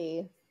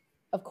 obviously,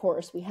 of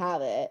course we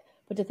have it,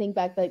 but to think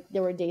back like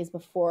there were days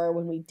before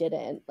when we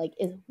didn't, like,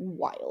 is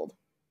wild.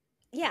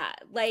 Yeah,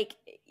 like,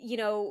 you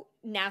know,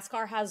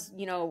 NASCAR has,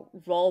 you know,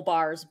 roll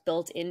bars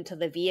built into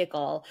the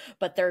vehicle,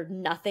 but they're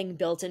nothing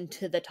built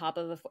into the top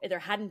of there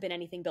hadn't been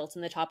anything built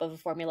in the top of a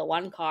Formula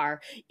 1 car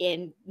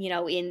in, you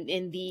know,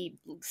 in the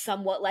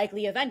somewhat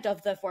likely event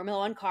of the Formula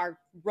 1 car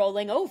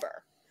rolling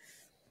over.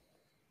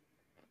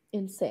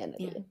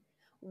 Insanity. Yeah.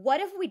 what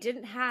if we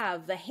didn't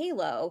have the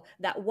halo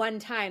that one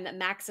time that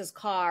Max's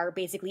car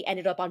basically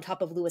ended up on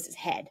top of Lewis's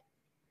head?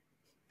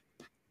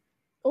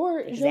 Or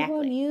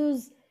Exactly.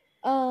 Zhou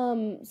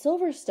Guanyu's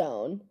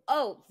Silverstone.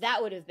 Oh,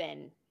 that would have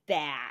been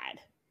bad.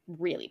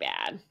 Really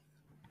bad.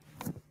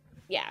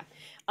 Yeah.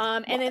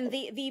 And then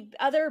the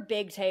other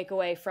big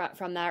takeaway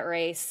from that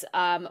race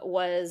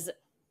was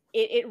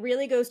it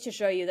really goes to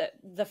show you that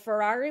the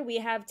Ferrari we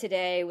have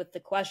today, with the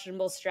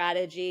questionable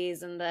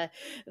strategies and the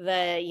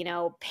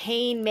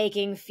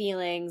pain-making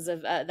feelings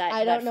of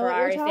that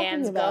Ferrari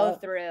fans go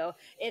through,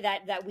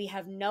 that we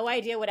have no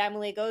idea what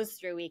Emily goes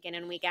through week in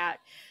and week out.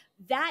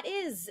 That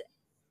is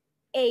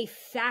a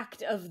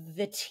fact of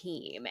the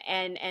team,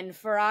 and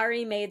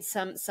Ferrari made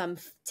some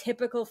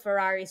typical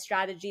Ferrari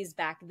strategies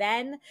back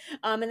then,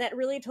 and that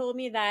really told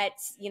me that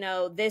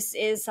this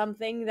is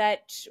something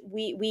that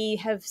we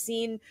have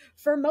seen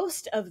for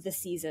most of the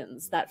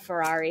seasons that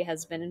Ferrari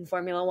has been in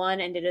Formula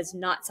One, and it is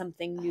not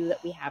something new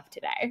that we have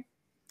today.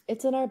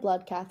 It's in our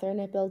blood,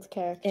 Kathryn. It builds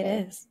character. It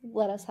is.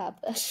 Let us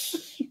have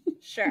this.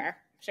 Sure.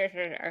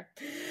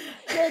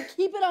 Like,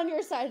 keep it on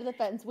your side of the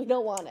fence. We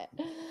don't want it.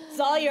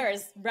 It's all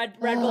yours. Red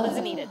Bull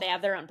doesn't need it. They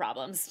have their own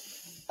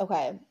problems.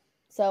 Okay.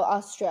 So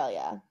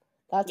Australia.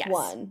 That's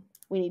one.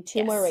 We need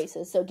two more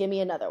races. So give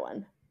me another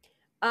one.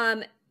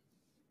 I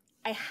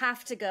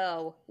have to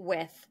go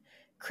with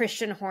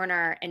Christian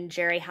Horner and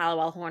Jerry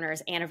Halliwell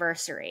Horner's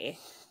anniversary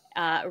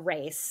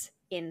race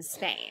in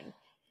Spain.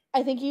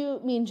 I think you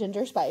mean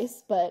Ginger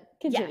Spice, but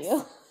continue.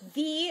 Yes.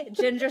 The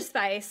Ginger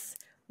Spice,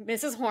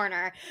 Mrs.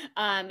 Horner.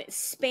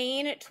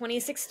 Spain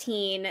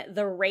 2016,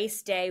 the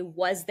race day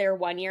was their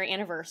 1-year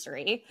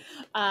anniversary.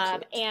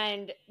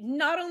 And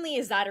not only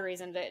is that a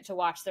reason to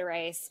watch the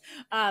race,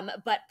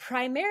 but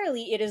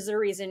primarily it is a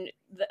reason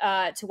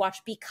to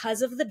watch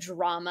because of the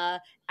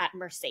drama at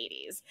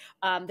Mercedes.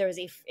 There was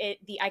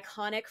the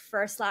iconic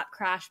first lap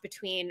crash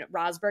between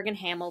Rosberg and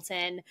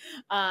Hamilton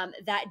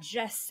that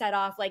just set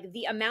off, like,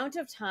 the amount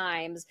of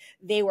times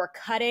they were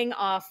cutting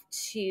off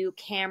to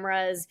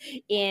cameras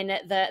in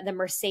the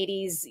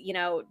Mercedes,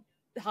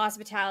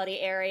 hospitality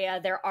area,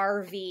 their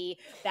RV,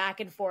 back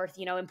and forth,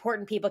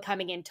 important people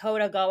coming in,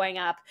 Toto going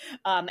up,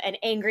 an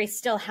angry,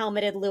 still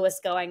helmeted Lewis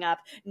going up,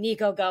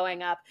 Nico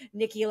going up,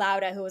 Niki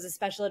Lauda, who was a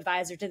special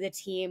advisor to the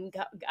team,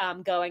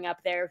 going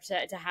up there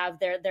to have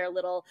their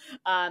little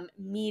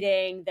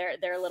meeting,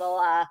 their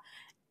little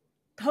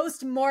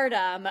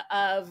post-mortem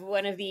of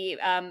one of the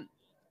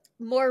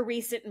more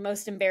recent and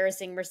most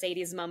embarrassing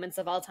Mercedes moments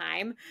of all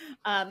time.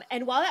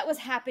 And while that was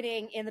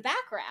happening in the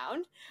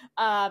background,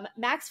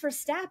 Max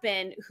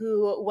Verstappen,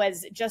 who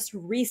was just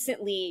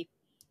recently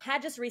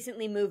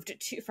moved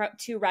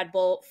to Red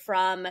Bull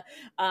from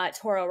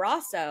Toro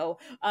Rosso,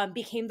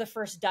 became the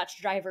first Dutch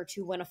driver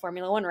to win a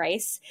Formula One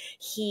race.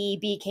 He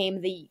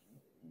became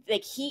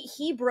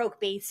he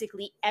broke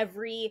basically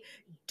every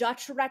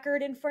Dutch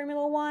record in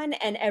Formula One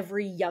and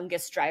every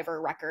youngest driver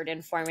record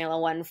in Formula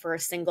One for a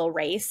single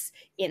race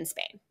in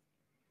Spain.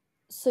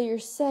 So you're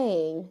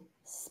saying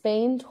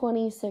Spain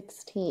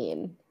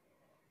 2016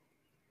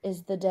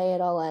 is the day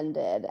it all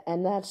ended,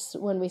 and that's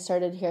when we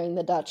started hearing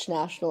the Dutch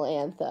national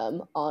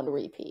anthem on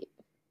repeat?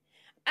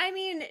 I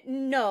mean,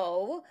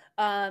 no,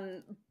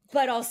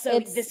 but also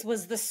this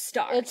was the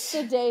start. It's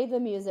the day the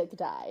music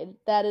died.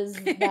 That's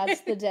the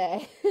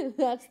day.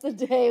 That's the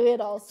day it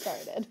all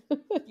started.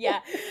 Yeah.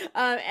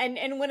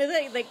 And one of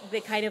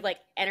the kind of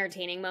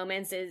entertaining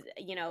moments is,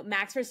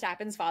 Max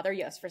Verstappen's father,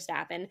 Jos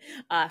Verstappen,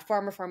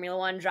 former Formula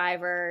One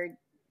driver,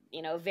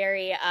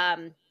 very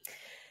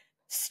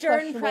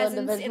stern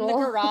presence in the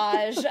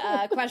garage,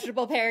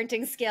 questionable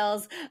parenting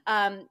skills.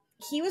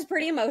 He was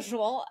pretty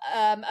emotional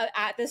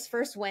at this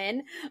first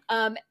win.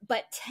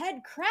 But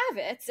Ted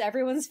Kravitz,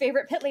 everyone's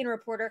favorite pit lane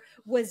reporter,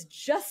 was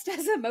just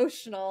as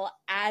emotional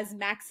as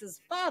Max's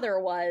father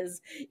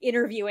was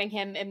interviewing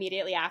him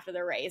immediately after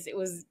the race. It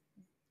was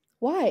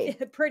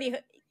pretty...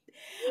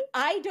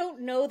 I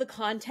don't know the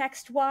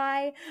context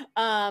why,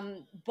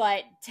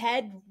 but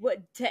Ted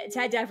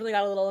definitely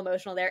got a little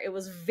emotional there. It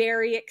was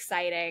very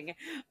exciting.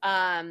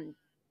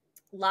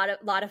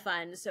 Lot of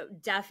fun. So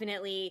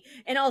definitely,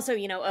 and also,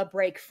 a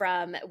break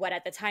from what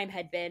at the time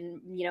had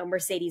been,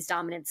 Mercedes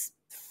dominance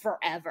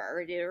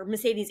forever, or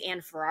Mercedes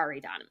and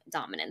Ferrari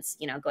dominance,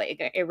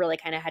 it really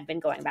kind of had been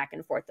going back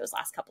and forth those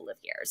last couple of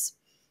years.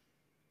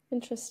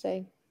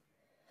 Interesting.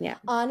 Yeah.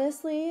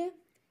 Honestly,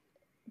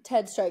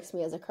 Ted strikes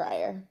me as a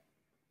crier.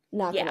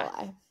 Not gonna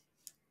lie.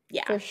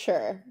 Yeah. For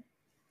sure.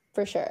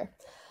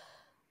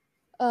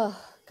 Oh,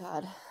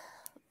 God.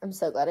 I'm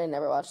so glad I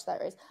never watched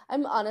that race.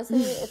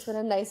 It's been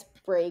a nice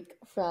break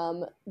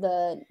from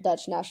the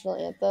Dutch national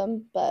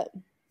anthem, but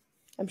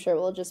I'm sure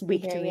we'll just be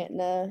hearing it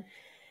in a,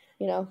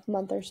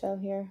 month or so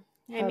here.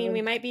 I mean,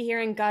 we might be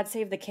hearing God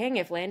Save the King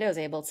if Lando's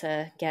able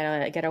to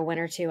get a win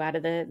or two out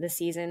of the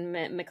season.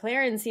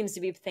 McLaren seems to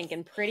be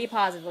thinking pretty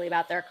positively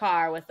about their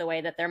car with the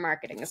way that their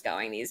marketing is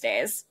going these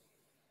days.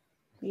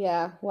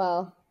 Yeah,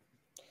 well,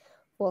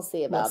 we'll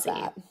see about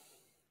that.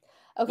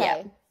 Okay.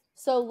 Yeah.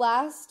 So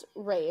last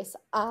race,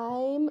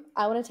 I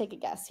want to take a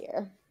guess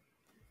here.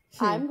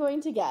 I'm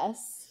going to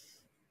guess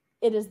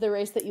it is the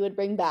race that you would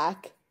bring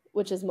back,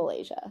 which is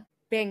Malaysia.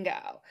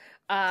 Bingo.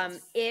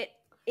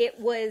 It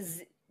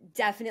was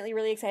definitely a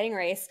really exciting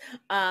race.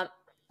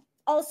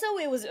 Also,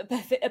 it was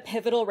a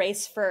pivotal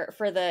race for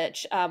the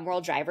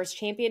World Drivers'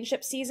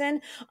 Championship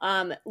season.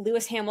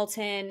 Lewis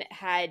Hamilton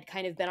had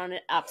kind of been on an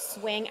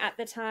upswing at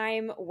the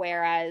time,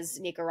 whereas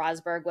Nico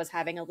Rosberg was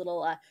having a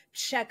little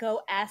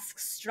Checo-esque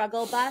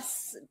struggle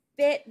bus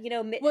bit.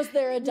 Was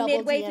there a double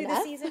midway DNF? through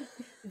the season?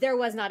 There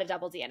was not a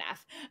double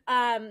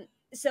DNF.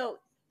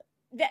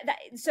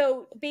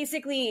 So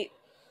basically,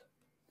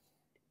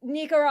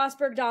 Nico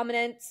Rosberg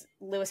dominance,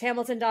 Lewis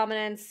Hamilton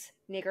dominance.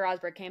 Nico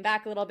Rosberg came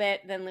back a little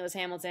bit, then Lewis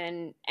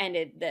Hamilton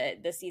ended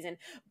the season.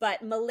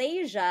 But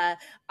Malaysia,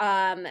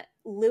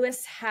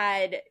 Lewis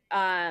had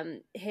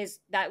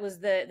that was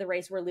the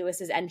race where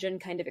Lewis's engine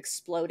kind of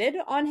exploded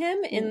on him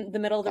in the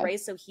middle of the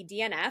race, so he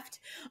DNF'd.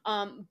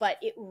 But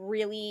it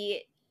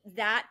really,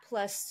 that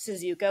plus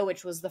Suzuka,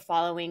 which was the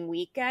following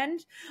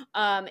weekend,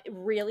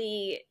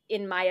 really,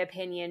 in my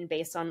opinion,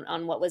 based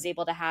on what was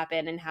able to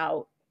happen and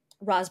how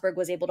Rosberg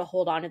was able to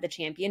hold on to the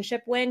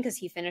championship win because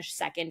he finished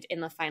second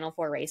in the final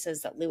 4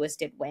 races that Lewis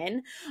did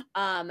win,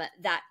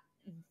 that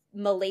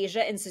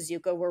Malaysia and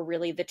Suzuka were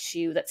really the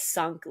two that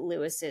sunk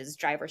Lewis's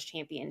Drivers'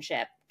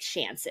 Championship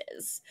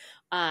chances.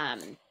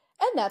 And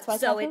that's why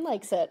Kathryn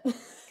likes it.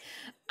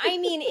 I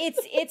mean,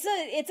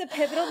 it's a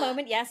pivotal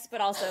moment, yes,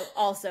 but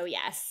also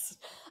yes.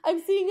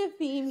 I'm seeing a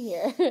theme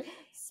here.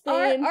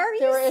 Spain, are there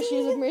you were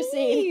issues with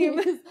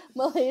Mercedes.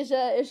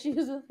 Malaysia,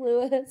 issues with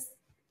Lewis.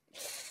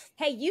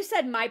 Hey, you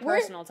said my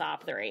personal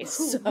top 3.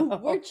 So.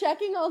 We're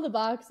checking all the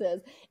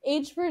boxes.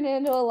 H.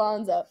 Fernando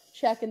Alonso,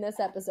 check in this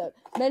episode.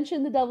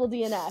 Mention the double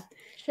DNF,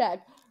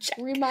 check.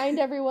 Remind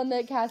everyone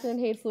that Kathryn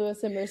hates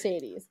Lewis and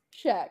Mercedes,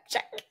 check.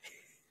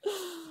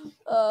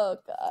 Oh,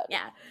 God.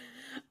 Yeah.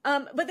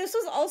 But this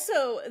was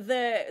also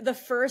the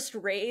first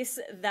race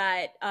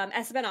that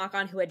Esteban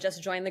Ocon, who had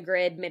just joined the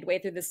grid midway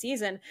through the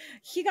season,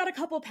 he got a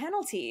couple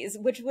penalties,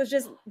 which was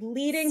just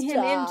leading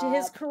him into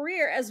his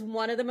career as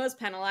one of the most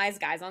penalized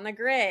guys on the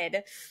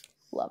grid.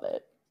 Love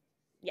it.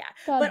 Yeah.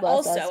 God but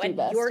bless also, Esty and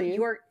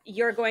Bestie.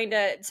 you're going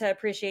to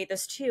appreciate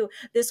this too.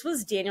 This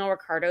was Daniel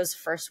Ricciardo's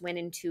first win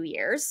in 2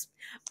 years.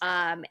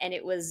 And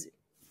it was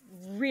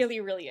really,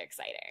 really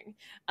exciting.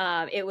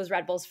 It was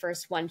Red Bull's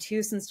first one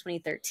too since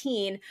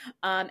 2013.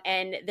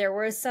 And there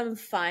was some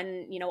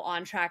fun,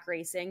 on-track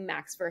racing,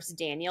 Max versus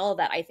Daniel,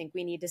 that I think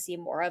we need to see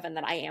more of and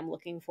that I am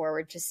looking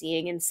forward to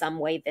seeing in some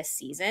way this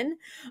season.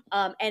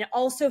 And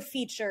also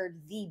featured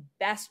the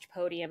best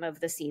podium of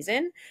the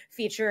season,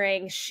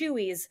 featuring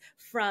shoeies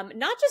from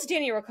not just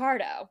Daniel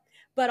Ricciardo,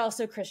 but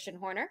also Christian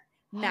Horner,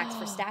 Max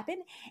Verstappen,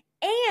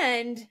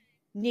 and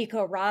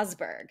Nico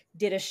Rosberg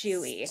did a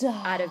shoey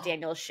out of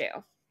Daniel's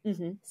shoe.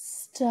 Mm-hmm.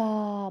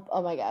 Stop.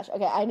 Oh my gosh.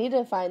 Okay, I need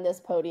to find this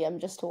podium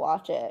just to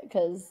watch it,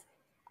 because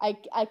I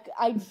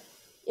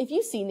if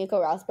you see Nico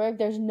Rosberg,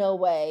 there's no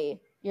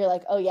way you're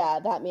like, oh yeah,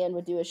 that man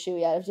would do a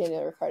shoey out of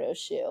Daniel Ricciardo's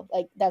shoe.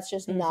 Like, that's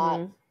just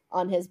not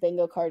on his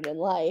bingo card in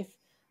life.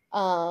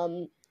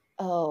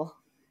 Oh,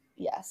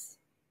 yes.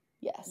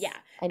 Yeah.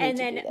 And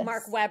then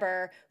Mark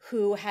Webber,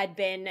 who had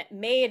been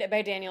made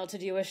by Daniel to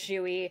do a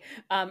shoey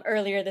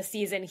earlier this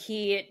season,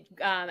 he,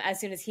 as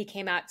soon as he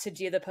came out to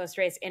do the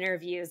post-race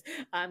interviews,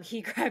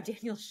 he grabbed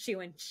Daniel's shoe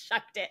and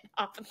chucked it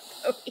off of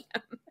the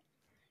podium.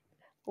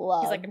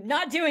 Love. He's like, I'm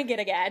not doing it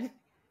again.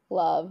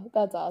 Love.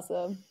 That's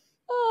awesome.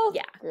 Oh,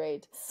 yeah.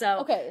 Great. So,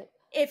 okay.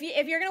 If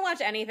you're going to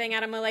watch anything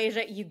out of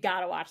Malaysia, you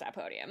got to watch that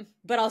podium.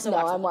 But also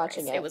I'm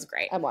watching it. It was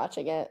great. I'm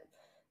watching it.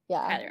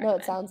 Yeah. No,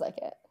 it sounds like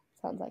it.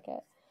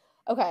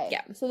 Okay,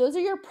 yeah. So those are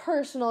your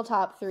personal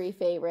top 3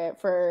 favorite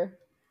for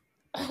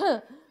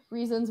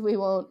reasons we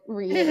won't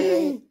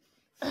reiterate.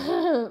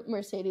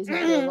 Mercedes not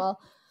doing well.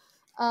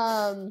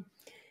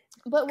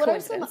 But what are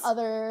some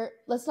other,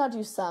 let's not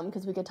do some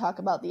because we could talk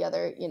about the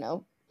other,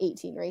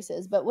 18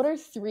 races, but what are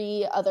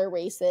 3 other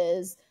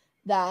races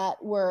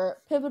that were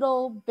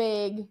pivotal,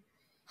 big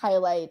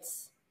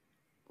highlights,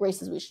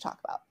 races we should talk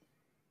about?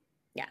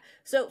 Yeah.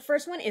 So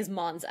first one is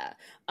Monza.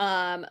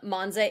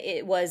 Monza,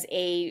 it was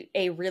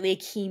a really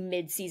key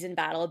mid-season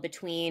battle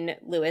between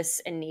Lewis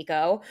and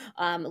Nico.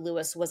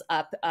 Lewis was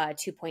up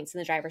 2 points in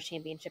the Drivers'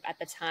 Championship at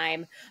the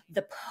time.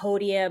 The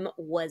podium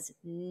was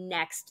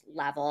next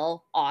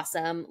level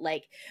awesome.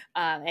 Like,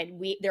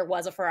 and there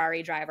was a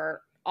Ferrari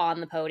driver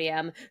on the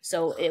podium,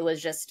 so it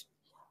was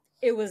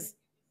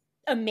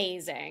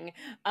amazing.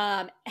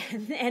 And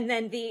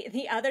then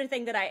the other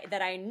thing that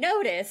I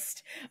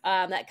noticed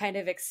that kind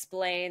of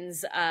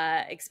explains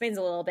a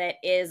little bit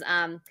is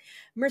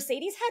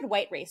Mercedes had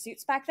white race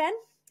suits back then,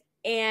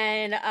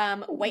 and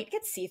white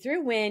gets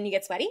see-through when you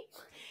get sweaty.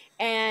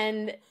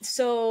 And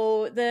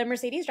so the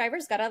Mercedes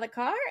drivers got out of the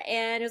car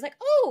and it was like,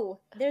 oh,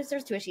 there's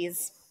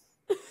Twishies.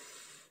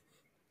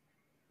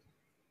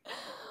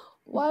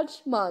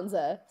 Watch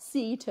Monza,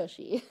 see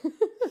Tushy.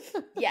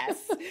 Yes,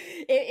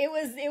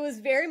 it was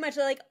very much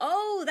like,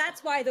 oh,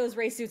 that's why those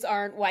race suits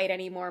aren't white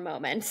anymore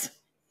moment.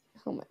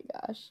 Oh my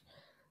gosh.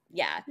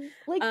 Yeah.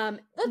 Like,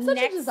 that's such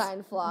a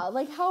design flaw.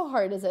 Like, how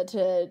hard is it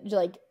to,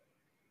 like,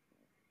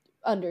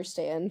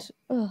 understand.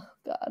 Oh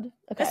God.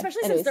 Okay.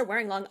 Especially since they're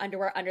wearing long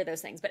underwear under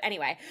those things. But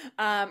anyway,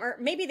 or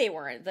maybe they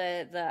weren't.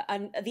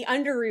 The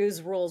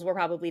Underoos rules were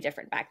probably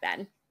different back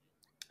then.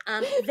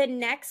 The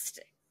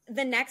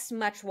next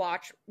must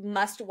watch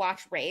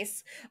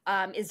race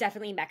is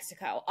definitely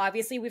Mexico.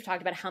 Obviously, we've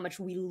talked about how much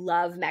we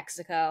love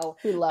Mexico.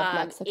 We love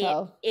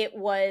Mexico. It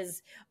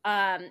was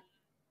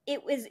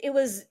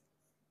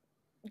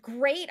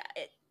great.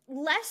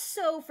 Less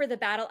so for the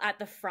battle at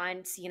the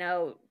front, you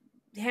know.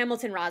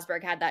 Hamilton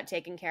Rosberg had that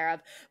taken care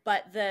of,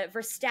 but the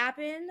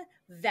Verstappen,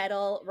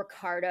 Vettel,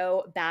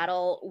 Ricciardo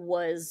battle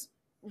was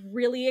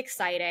really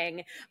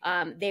exciting.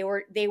 They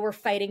were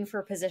fighting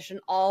for position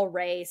all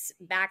race.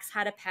 Max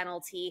had a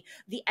penalty.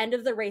 The end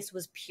of the race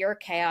was pure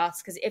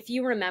chaos because if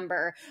you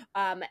remember,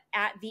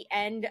 at the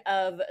end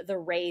of the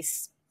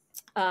race,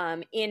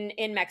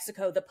 in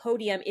Mexico, the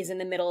podium is in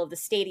the middle of the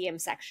stadium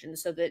section.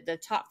 So the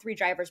top three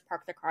drivers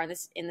park their car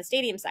in the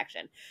stadium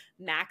section.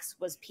 Max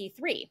was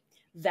P3.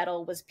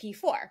 Vettel was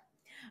P4.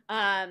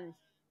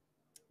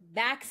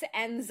 Max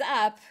ends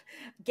up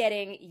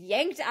getting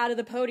yanked out of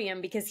the podium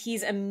because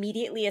he's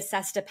immediately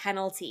assessed a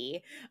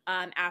penalty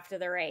after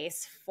the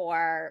race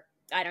for,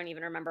 I don't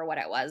even remember what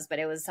it was, but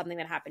it was something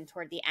that happened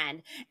toward the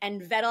end. And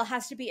Vettel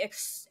has to be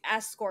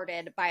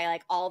escorted by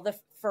like all the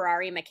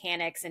Ferrari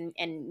mechanics and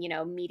you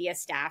know, media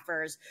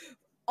staffers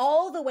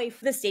all the way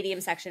for the stadium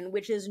section,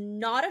 which is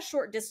not a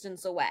short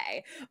distance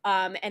away.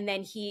 And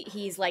then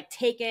he's like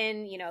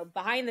taken, you know,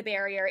 behind the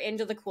barrier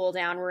into the cool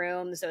down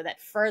room, so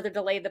that further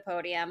delayed the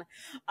podium.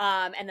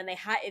 And then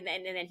and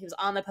then he was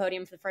on the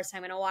podium for the first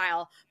time in a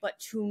while. But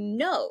to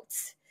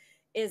note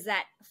is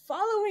that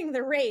following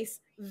the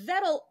race,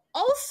 Vettel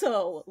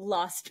also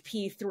lost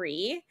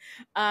P3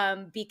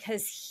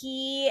 because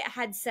he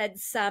had said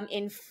some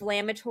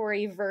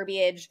inflammatory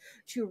verbiage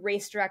to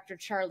race director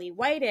Charlie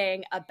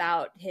Whiting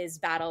about his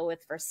battle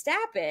with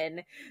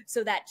Verstappen.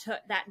 So that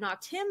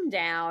knocked him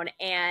down,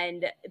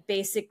 and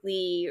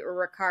basically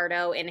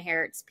Ricciardo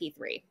inherits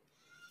P3.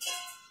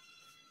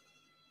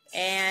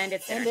 And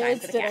it's dinner time.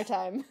 It's dinner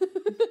time.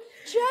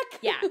 Check.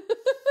 Yeah.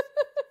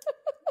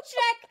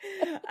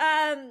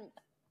 Check.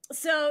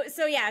 So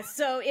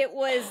it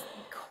was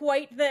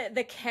quite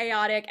the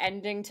chaotic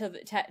ending to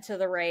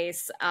the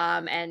race,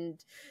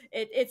 and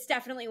it's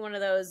definitely one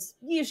of those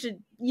you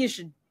should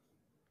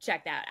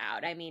check that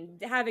out. I mean,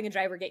 having a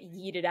driver get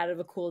yeeted out of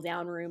a cool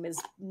down room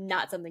is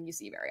not something you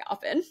see very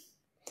often.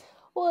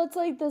 Well, it's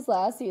like this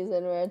last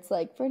season where it's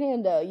like,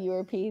 Fernando, you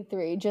were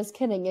P3. Just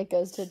kidding, it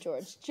goes to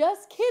George.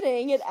 Just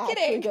kidding, it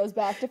actually goes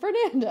back to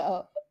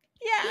Fernando.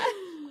 Yeah.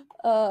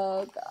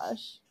 Oh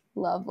gosh,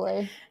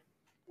 lovely.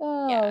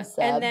 Oh, yeah.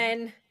 Seb. And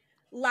then,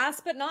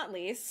 last but not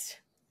least,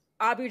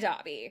 Abu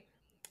Dhabi.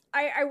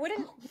 I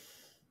wouldn't.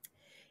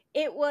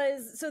 It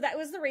was, so that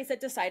was the race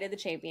that decided the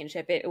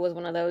championship. It was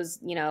one of those,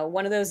 you know,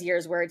 one of those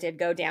years where it did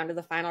go down to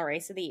the final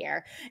race of the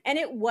year, and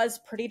it was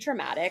pretty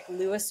dramatic.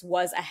 Lewis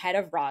was ahead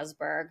of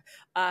Rosberg.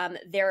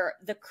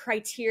 The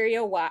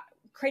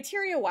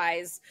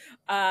criteria-wise,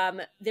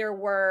 there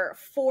were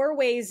 4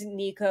 ways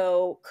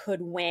Nico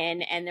could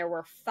win, and there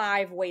were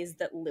 5 ways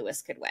that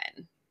Lewis could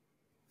win.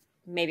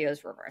 Maybe it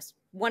was reversed.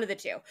 One of the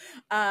two.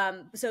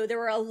 So there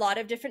were a lot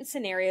of different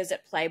scenarios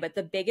at play, but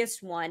the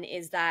biggest one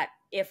is that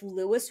if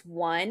Lewis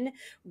won,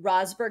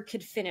 Rosberg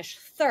could finish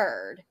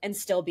 3rd and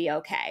still be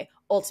okay.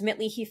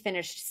 Ultimately, he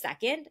finished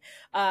 2nd,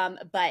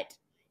 but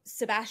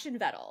Sebastian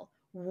Vettel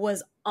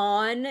was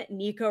on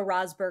Nico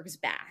Rosberg's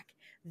back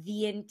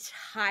the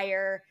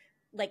entire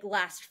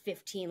last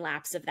 15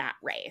 laps of that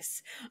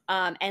race.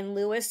 And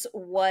Lewis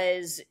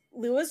was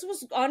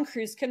on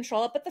cruise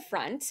control up at the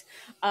front.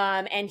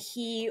 And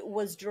he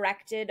was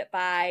directed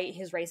by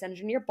his race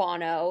engineer,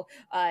 Bono,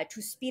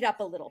 to speed up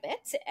a little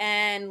bit.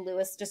 And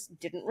Lewis just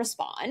didn't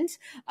respond.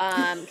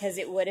 Because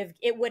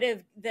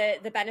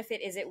the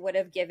benefit is it would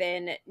have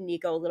given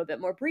Nico a little bit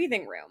more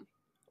breathing room.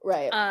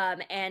 Right.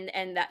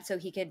 And that, so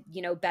he could,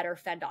 you know, better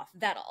fend off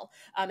Vettel.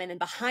 And then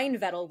behind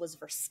Vettel was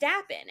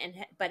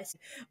Verstappen, but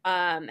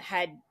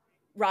had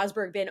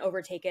Rosberg been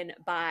overtaken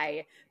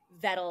by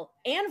Vettel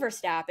and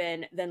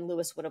Verstappen, then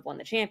Lewis would have won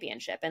the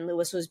championship. And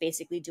Lewis was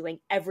basically doing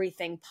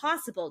everything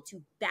possible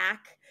to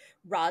back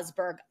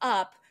Rosberg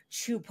up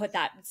to put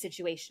that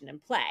situation in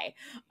play.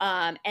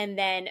 And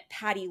then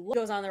Paddy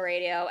goes on the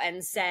radio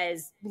and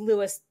says,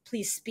 Lewis,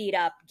 please speed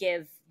up,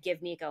 give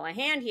Nico a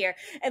hand here.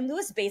 And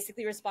Lewis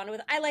basically responded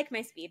with, I like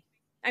my speed.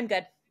 I'm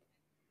good.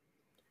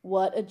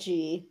 What a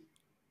G.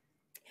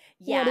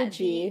 Yeah, what a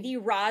G. The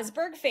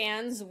Rosberg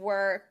fans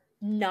were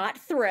not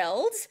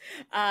thrilled.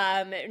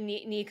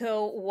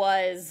 Nico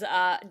was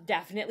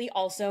definitely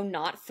also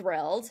not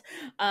thrilled.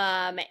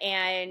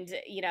 And,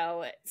 you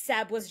know,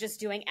 Seb was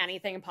just doing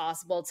anything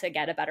possible to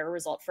get a better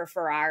result for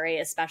Ferrari,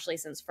 especially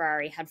since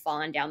Ferrari had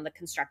fallen down the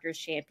Constructors'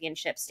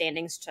 Championship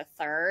standings to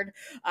 3rd,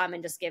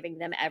 and just giving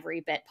them every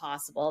bit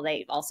possible.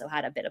 They also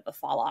had a bit of a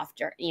fall off,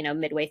 you know,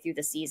 midway through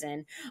the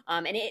season.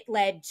 And it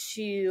led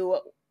to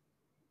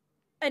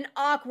an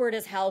awkward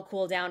as hell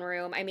cool down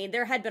room. I mean,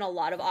 there had been a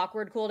lot of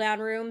awkward cool down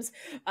rooms,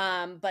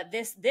 but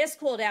this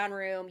cool down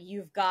room,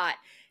 you've got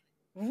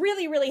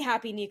really, really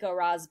happy Nico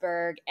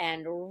Rosberg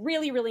and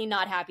really, really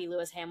not happy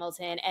Lewis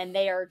Hamilton, and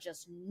they are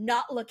just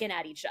not looking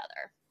at each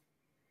other.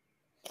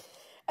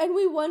 And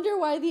we wonder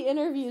why the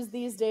interviews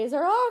these days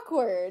are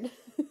awkward.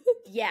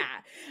 Yeah.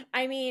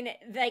 I mean,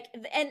 like,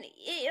 and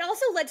it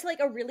also led to like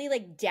a really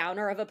like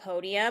downer of a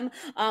podium.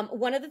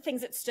 One of the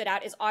things that stood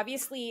out is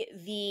obviously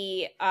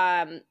the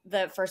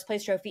first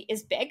place trophy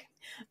is big.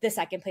 The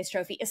second place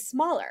trophy is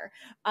smaller.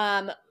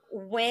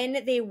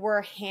 When they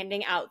were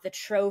handing out the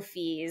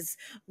trophies,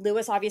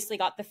 Lewis obviously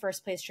got the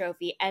first place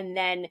trophy, and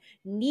then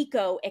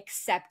Nico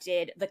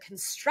accepted the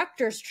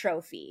constructor's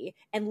trophy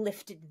and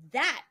lifted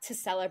that to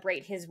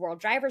celebrate his World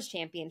Drivers'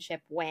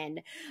 Championship win.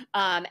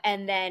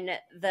 And then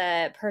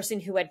the person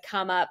who had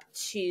come up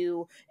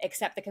to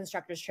accept the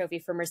constructor's trophy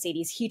for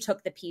Mercedes, he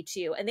took the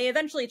P2, and they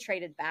eventually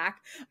traded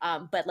back.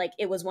 But like,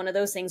 it was one of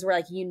those things where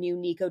like you knew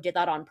Nico did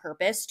that on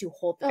purpose to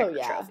hold the bigger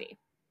trophy.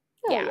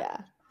 Oh, yeah.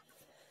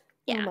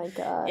 Yeah. Oh my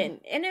God. And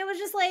it was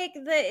just like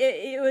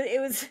it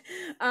was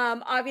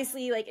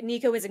obviously like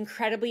Nico was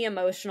incredibly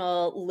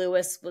emotional.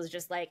 Lewis was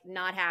just like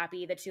not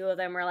happy. The two of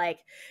them were like,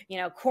 you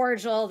know,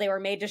 cordial. They were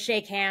made to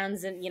shake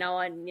hands and, you know,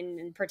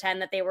 and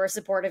pretend that they were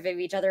supportive of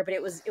each other, but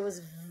it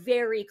was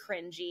very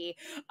cringy.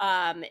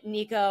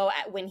 Nico,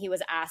 when he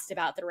was asked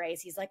about the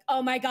race, he's like,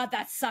 "Oh my God,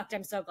 that sucked.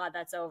 I'm so glad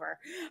that's over."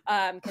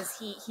 Because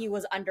he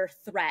was under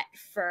threat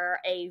for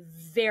a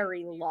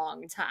very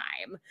long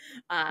time.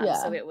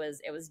 So it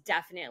was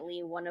definitely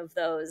one of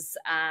those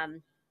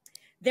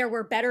there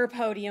were better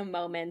podium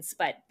moments,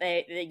 but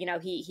you know,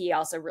 he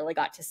also really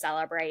got to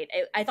celebrate.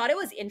 I thought it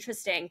was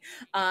interesting.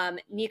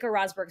 Nico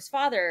Rosberg's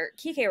father,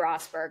 Kike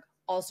Rosberg,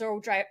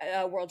 also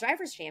world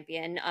drivers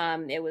champion.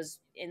 It was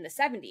in the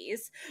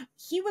 70s.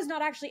 He was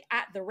not actually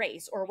at the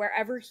race, or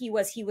wherever he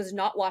was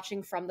not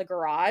watching from the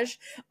garage,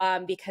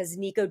 because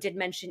Nico did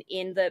mention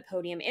in the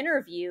podium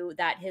interview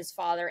that his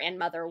father and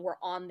mother were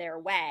on their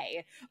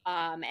way.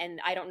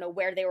 And I don't know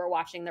where they were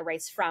watching the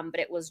race from,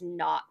 but it was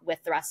not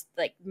with the rest.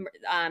 Like,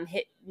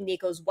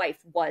 Nico's wife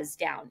was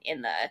down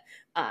in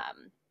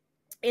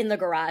the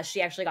garage.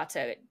 She actually got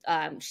to,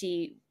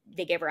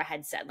 they gave her a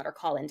headset and let her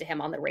call into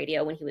him on the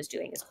radio when he was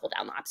doing his cool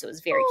down lap. So it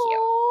was very cute.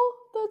 Oh,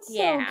 that's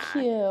so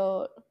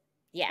cute.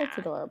 Yeah. That's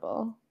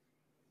adorable.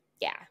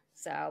 Yeah.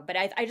 So, but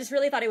I just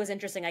really thought it was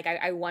interesting. Like,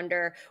 I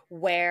wonder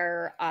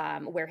where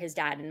his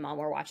dad and mom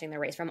were watching the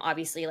race from.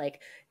 Obviously,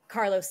 like,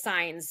 Carlos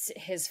Sainz,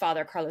 his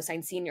father, Carlos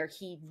Sainz Sr.,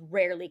 he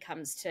rarely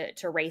comes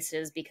to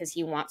races because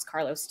he wants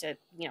Carlos to,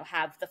 you know,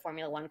 have the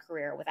Formula One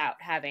career without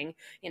having,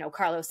 you know,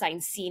 Carlos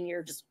Sainz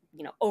Sr. just,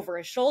 you know, over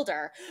his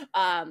shoulder.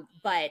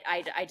 But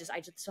I just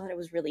thought it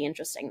was really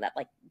interesting that,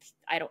 like,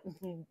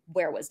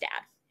 where was dad?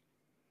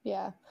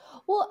 Yeah.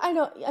 Well,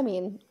 I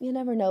mean, you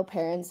never know,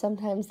 parents.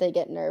 Sometimes they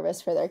get nervous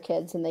for their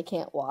kids and they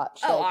can't watch.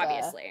 Oh, like,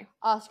 obviously.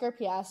 Oscar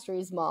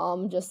Piastri's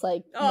mom just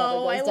like never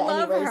I goes to any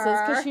love races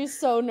her because she's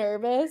so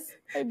nervous.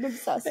 I'm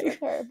obsessed with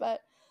her.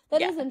 But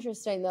that is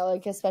interesting, though,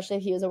 like, especially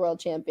if he was a world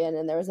champion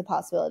and there was a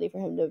possibility for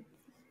him to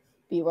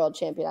be world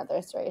champion at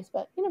this race.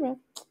 But you never know.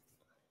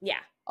 Yeah.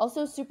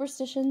 Also,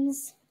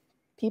 superstitions.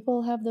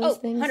 People have those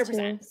things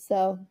 100%. Too.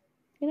 So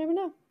you never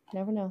know. You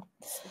never know.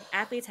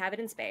 Athletes have it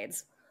in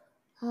spades.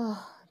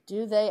 Oh,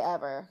 do they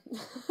ever?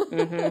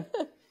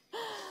 Mm-hmm.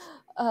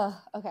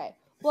 Okay.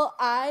 Well,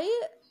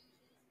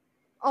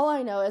 all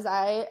I know is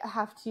I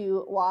have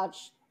to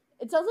watch.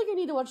 It sounds like I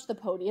need to watch the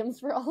podiums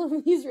for all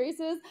of these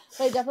races,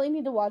 but I definitely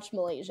need to watch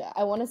Malaysia.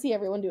 I want to see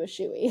everyone do a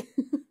shoey.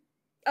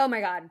 Oh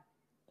my God.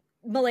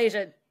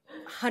 Malaysia,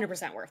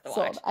 100% worth the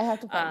watch. I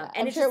have to find that.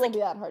 And I'm sure it won't be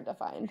that hard to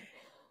find.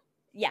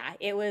 Yeah,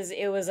 it was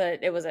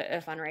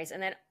a fun race.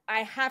 And then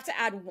I have to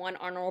add one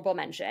honorable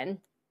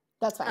mention.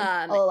 That's fine.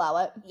 I'll allow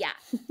it. Yeah,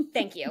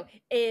 thank you.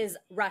 Is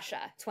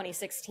Russia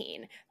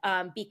 2016.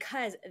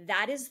 Because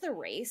that is the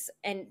race,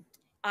 and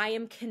I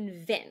am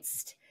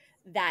convinced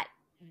that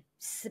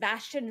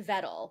Sebastian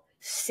Vettel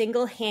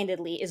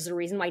single-handedly is the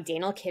reason why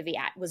Daniel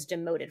Kvyat was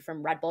demoted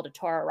from Red Bull to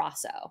Toro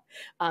Rosso,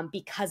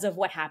 because of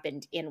what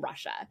happened in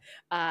Russia.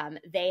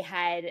 They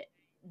had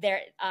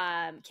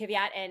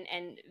Kvyat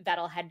and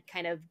Vettel had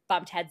kind of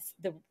bumped heads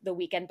the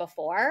weekend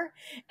before,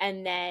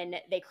 and then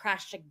they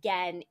crashed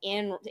again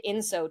in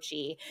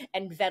Sochi,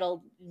 and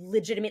Vettel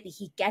legitimately,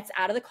 he gets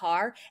out of the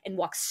car and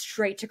walks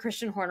straight to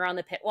Christian Horner on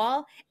the pit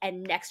wall,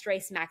 and next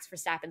race Max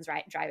Verstappen's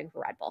driving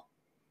for Red Bull.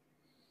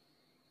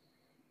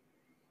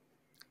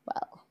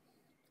 Well,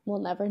 we'll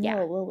never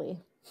know, will we?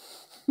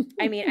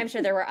 I mean, I'm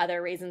sure there were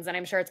other reasons, and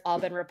I'm sure it's all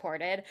been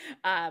reported.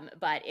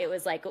 But it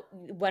was like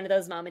one of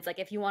those moments, like,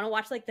 if you want to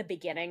watch like the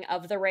beginning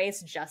of the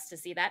race just to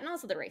see that, and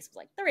also the race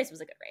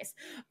was a good race.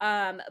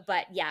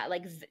 But yeah,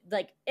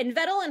 and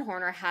Vettel and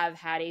Horner have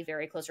had a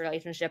very close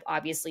relationship.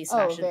 Obviously,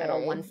 Sebastian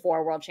Vettel won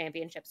 4 world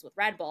championships with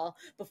Red Bull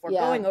before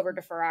going over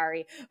to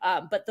Ferrari.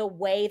 But the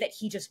way that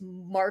he just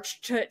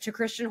marched to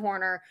Christian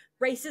Horner,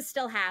 race is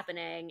still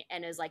happening,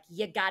 and is like,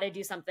 you got to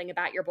do something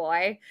about your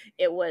boy.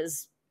 It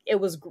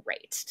was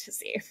great to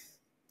see.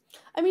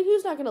 I mean,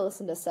 who's not going to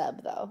listen to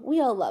Seb, though? We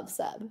all love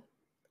Seb.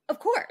 Of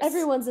course.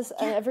 Everyone's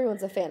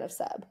a fan of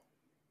Seb.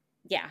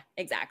 Yeah,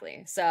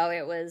 exactly. So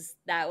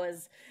that was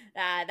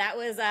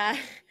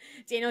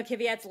Daniel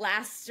Kvyat's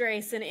last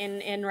race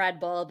in Red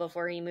Bull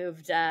before he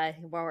moved,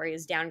 where he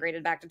was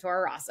downgraded back to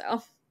Toro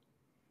Rosso.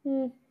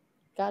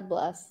 God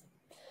bless.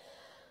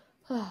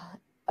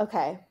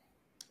 Okay.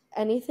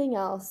 Anything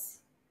else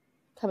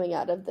coming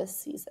out of this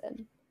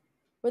season?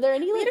 Were there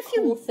any like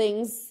cool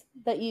things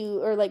that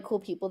you, or like cool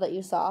people that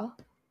you saw?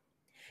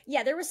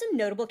 Yeah, there were some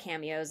notable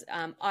cameos.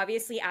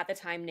 Obviously, at the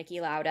time,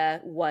 Niki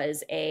Lauda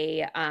was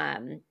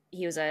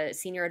he was a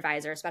senior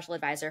advisor, special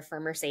advisor for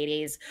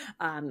Mercedes.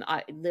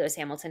 Lewis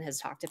Hamilton has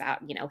talked about,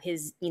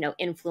 his,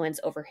 influence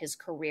over his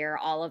career,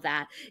 all of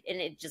that. And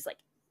it just like,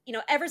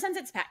 ever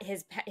since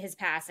his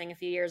passing a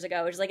few years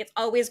ago, it's like, it's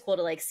always cool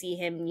to like see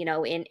him,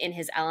 in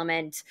his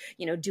element,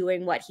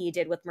 doing what he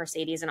did with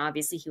Mercedes. And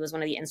obviously he was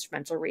one of the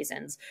instrumental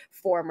reasons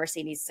for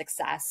Mercedes'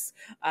 success,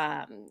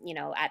 at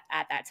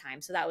that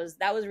time. So that was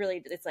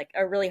really, it's like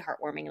a really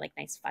heartwarming, like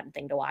nice, fun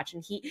thing to watch.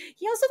 And he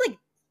also like,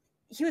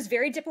 he was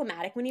very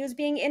diplomatic when he was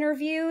being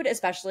interviewed,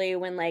 especially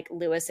when like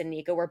Lewis and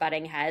Nico were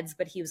butting heads,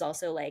 but he was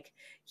also like,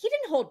 he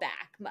didn't hold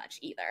back much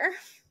either.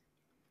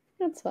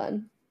 That's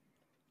fun.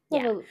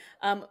 Yeah.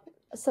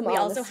 Some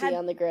honesty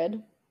on the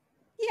grid.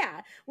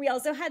 Yeah. We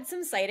also had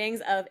some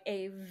sightings of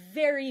a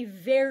very,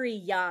 very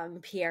young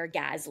Pierre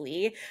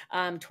Gasly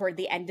toward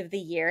the end of the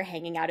year,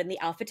 hanging out in the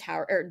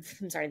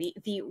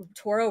the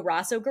Toro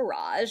Rosso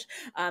garage.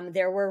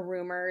 There were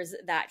rumors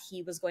that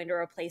he was going to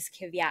replace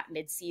Kvyat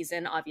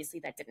mid-season.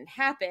 Obviously, that didn't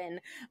happen,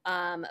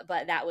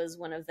 but that was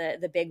one of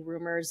the big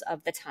rumors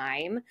of the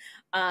time.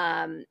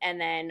 And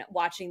then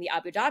watching the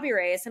Abu Dhabi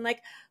race, I'm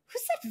like,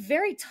 who's that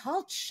very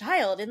tall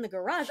child in the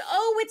garage?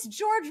 Oh, it's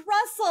George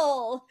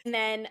Russell. And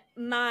then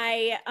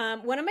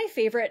one of my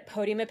favorite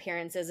podium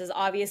appearances is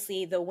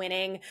obviously the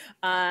winning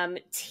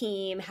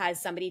team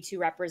has somebody to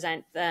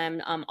represent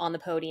them on the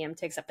podium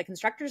to accept the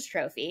Constructors'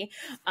 Trophy.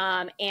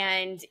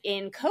 And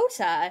in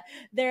COTA,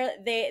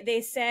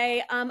 they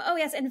say, oh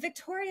yes, and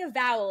Victoria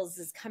Vowles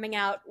is coming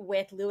out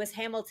with Lewis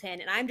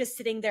Hamilton. And I'm just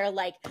sitting there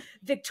like,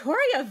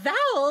 Victoria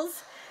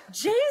Vowles?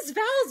 James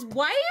Vowles'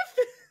 wife?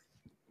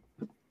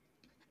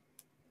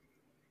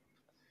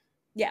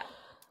 Yeah.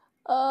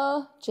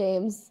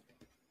 James.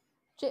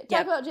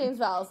 Talk about James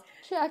Vowles.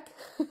 Check.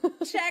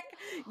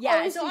 Yeah.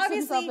 Always so obviously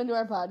himself into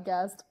our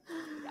podcast.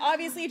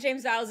 Obviously,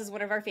 James Vowles is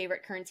one of our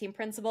favorite current team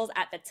principals.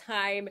 At the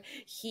time,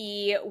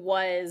 he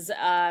was,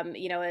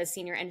 a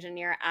senior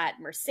engineer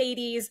at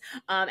Mercedes,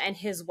 and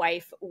his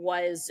wife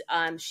was,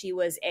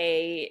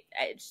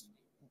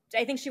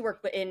 I think she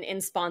worked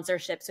in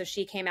sponsorship. So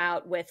she came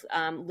out with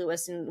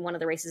Lewis in one of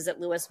the races that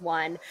Lewis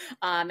won.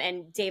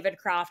 And David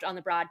Croft on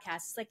the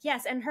broadcast is like,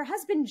 yes, and her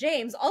husband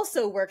James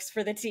also works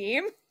for the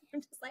team. I'm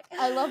just like,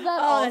 I love that.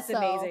 Oh, that's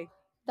amazing.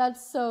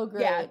 That's so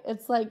great. Yeah.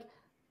 It's like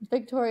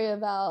Victoria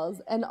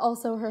Vowles, and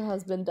also her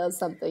husband does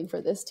something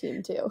for this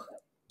team too.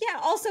 Yeah,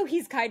 also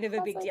he's kind of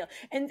a big deal.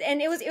 And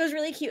it was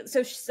really cute.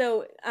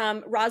 So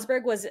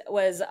Rosberg was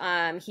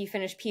he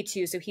finished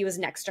P2, so he was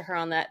next to her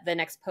on the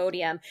next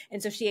podium.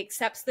 And so she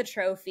accepts the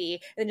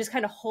trophy and just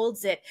kind of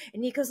holds it.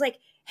 And Nico's like,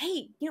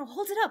 hey,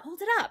 hold it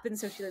up. And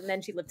so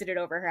she lifted it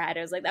over her head.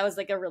 It was like, that was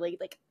like a really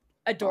like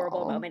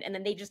adorable moment. And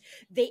then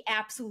they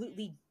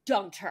absolutely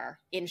dunked her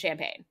in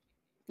champagne.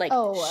 Like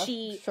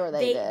sure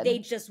they did. They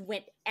just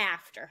went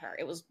after her.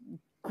 It was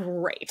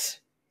great.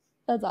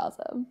 That's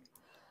awesome.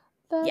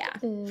 That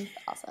is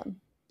awesome.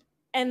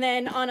 And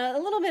then on a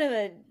little bit of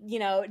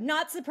a,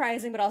 not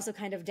surprising, but also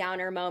kind of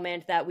downer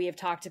moment that we have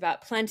talked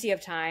about plenty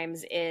of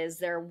times is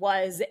there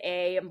was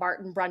a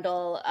Martin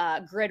Brundle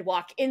grid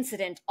walk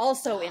incident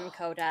also in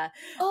COTA.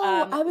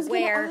 I was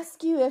going to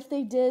ask you if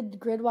they did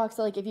grid walks,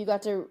 like if you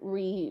got to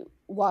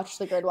re-watch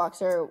the grid walks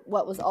or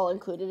what was all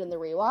included in the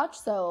rewatch.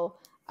 So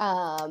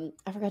I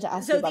forgot to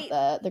ask you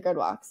about the grid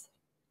walks.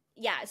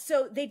 Yeah,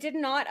 so they did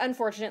not,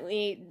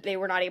 unfortunately, they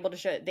were not able to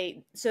show,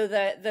 so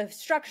the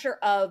structure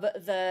of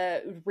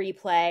the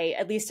replay,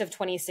 at least of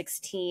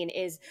 2016,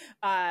 is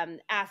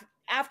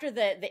after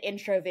the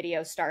intro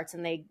video starts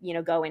and they,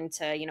 go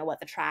into, what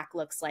the track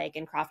looks like,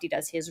 and Crofty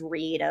does his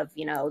read of,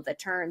 the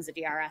turns, the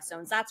DRS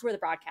zones, that's where the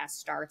broadcast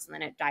starts, and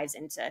then it dives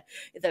into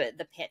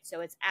the pit. So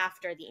it's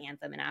after the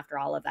anthem and after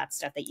all of that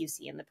stuff that you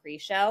see in the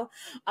pre-show.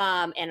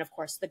 And of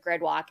course the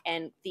grid walk,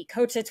 and the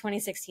COTA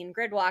 2016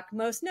 grid walk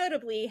most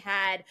notably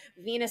had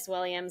Venus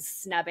Williams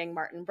snubbing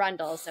Martin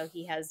Brundle. So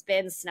he has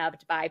been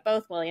snubbed by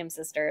both Williams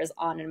sisters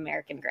on an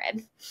American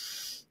grid.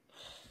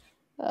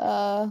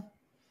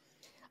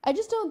 I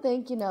just don't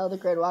think, the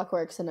grid walk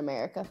works in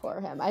America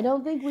for him. I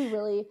don't think we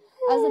really,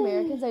 as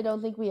Americans, I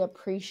don't think we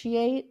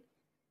appreciate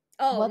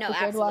what the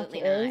grid walk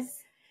is.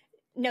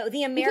 No,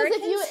 the Americans.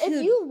 Because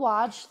if you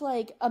watch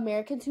like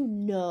Americans who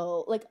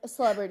know, like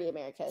celebrity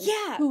Americans,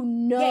 who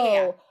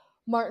know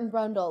Martin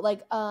Brundle,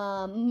 like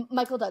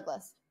Michael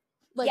Douglas,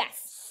 like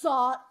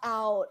sought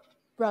out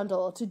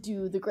Brundle to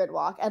do the grid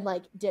walk and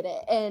like did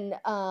it. And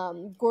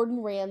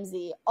Gordon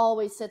Ramsay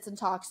always sits and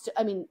talks to.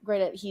 I mean,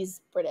 granted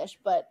he's British,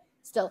 but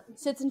still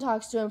sits and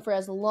talks to him for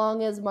as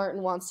long as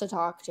Martin wants to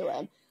talk to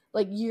him.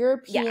 Like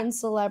European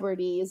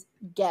celebrities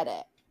get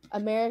it.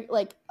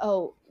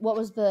 what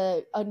was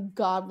the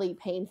ungodly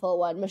painful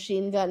one?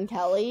 Machine Gun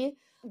Kelly.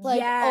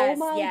 Like, yes,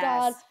 oh my yes.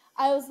 God.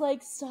 I was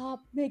like,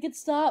 stop, make it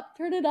stop,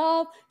 turn it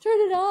off,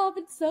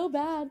 it's so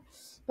bad.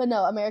 But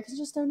no, Americans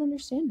just don't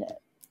understand it.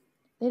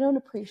 They don't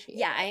appreciate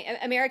it.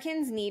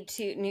 Americans need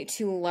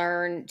to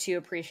learn to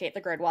appreciate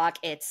the grid walk.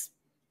 It's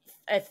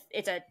a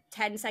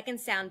 10-second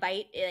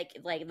soundbite.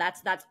 Like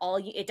that's all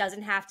it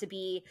doesn't have to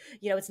be,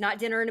 it's not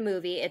dinner and a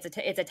movie. It's a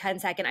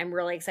 10-second, I'm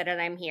really excited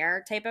I'm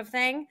here type of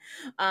thing.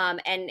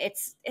 And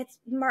it's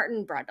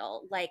Martin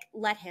Brundle. Like,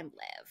 let him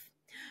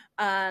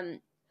live.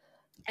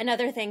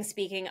 Another thing,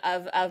 speaking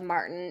of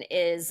Martin,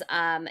 is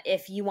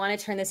if you want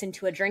to turn this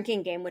into a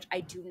drinking game, which I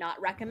do not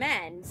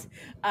recommend,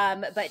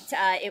 but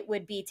it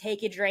would be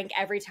take a drink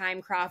every time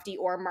Crofty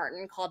or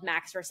Martin called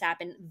Max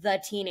Verstappen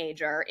the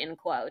teenager, in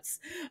quotes,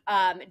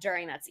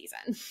 during that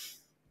season.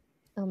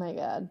 Oh my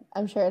God.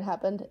 I'm sure it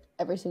happened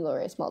every single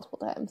race multiple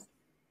times.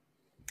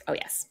 Oh,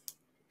 yes.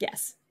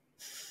 Yes.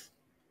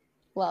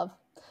 Love.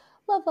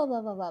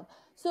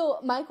 So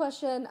I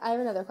have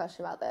another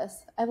question about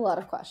this. I have a lot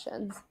of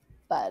questions,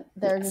 but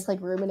they're just like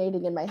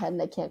ruminating in my head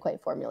and I can't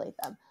quite formulate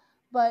them.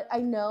 But I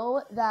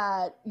know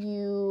that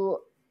you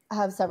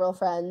have several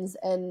friends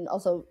and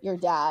also your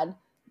dad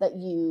that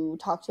you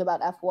talk to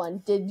about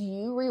F1. Did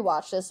you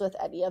rewatch this with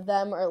any of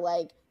them, or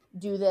like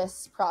do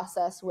this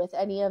process with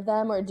any of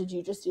them, or did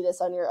you just do this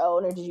on your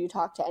own, or did you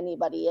talk to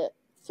anybody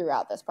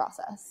throughout this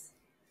process?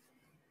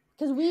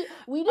 Because we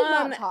did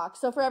not talk.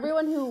 So for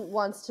everyone who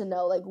wants to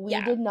know, like, we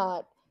did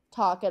not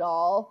talk at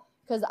all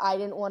because I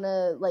didn't want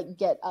to like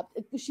get up.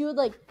 She would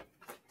like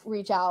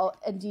reach out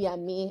and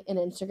DM me in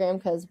Instagram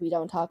because we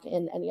don't talk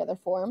in any other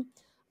form,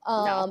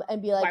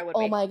 and be like,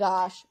 oh my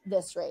gosh,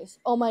 this race,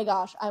 oh my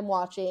gosh, I'm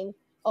watching,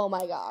 oh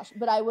my gosh.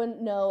 But I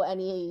wouldn't know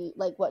any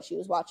like what she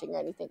was watching or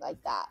anything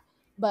like that.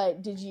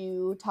 But did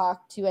you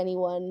talk to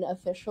anyone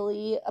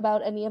officially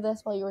about any of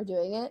this while you were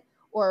doing it,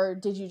 or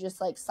did you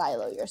just like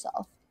silo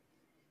yourself?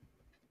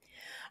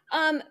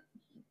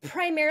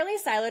 Primarily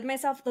siloed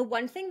myself. The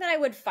one thing that I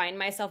would find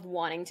myself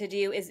wanting to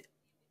do is,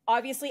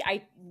 obviously,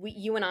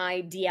 you and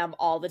I DM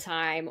all the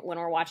time when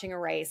we're watching a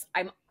race.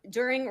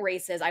 During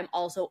races, I'm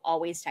also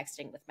always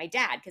texting with my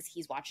dad because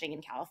he's watching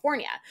in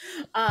California.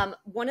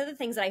 One of the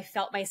things that I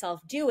felt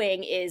myself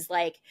doing is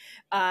like,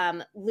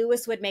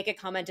 Lewis would make a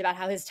comment about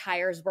how his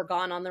tires were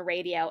gone on the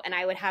radio, and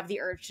I would have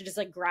the urge to just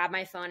like grab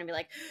my phone and be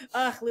like,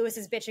 ugh, Lewis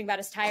is bitching about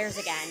his tires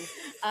again.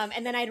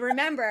 And then I'd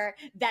remember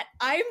that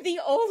I'm the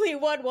only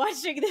one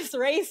watching this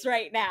race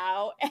right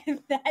now,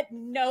 and that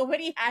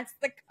nobody has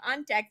the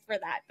context for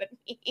that but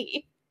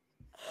me.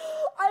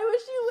 I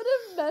wish you would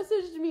have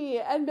messaged me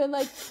and been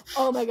like,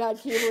 oh my God,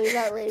 can you believe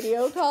that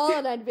radio call?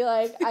 And I'd be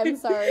like, I'm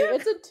sorry,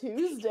 it's a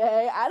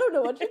Tuesday. I don't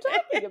know what you're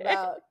talking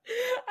about.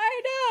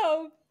 I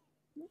know.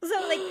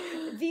 So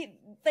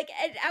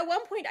at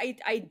one point I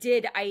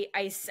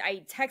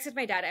texted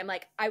my dad. I'm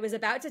like, I was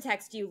about to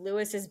text you,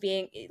 Lewis is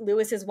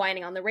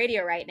whining on the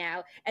radio right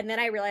now. And then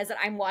I realized that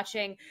I'm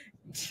watching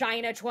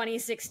China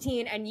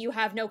 2016 and you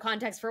have no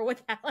context for what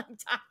the hell I'm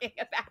talking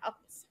about.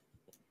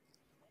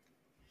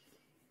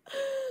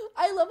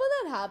 I love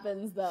when that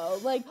happens though,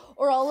 like,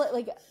 or I'll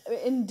like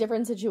in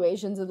different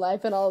situations in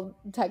life and I'll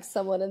text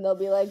someone and they'll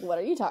be like, what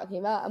are you talking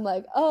about? I'm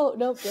like, oh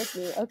nope, just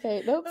me.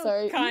 Okay, nope,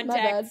 sorry, context, my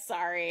bad.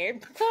 Sorry,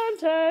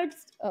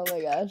 context. Oh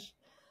my gosh.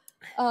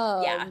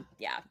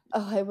 Yeah.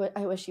 Oh,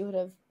 I wish you would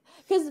have,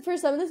 because for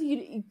some of this,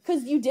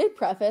 because you did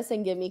preface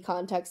and give me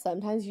context.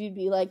 Sometimes you'd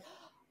be like,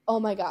 oh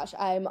my gosh,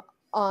 I'm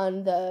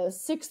on the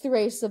 6th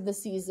race of the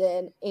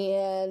season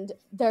and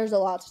there's a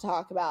lot to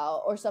talk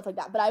about or stuff like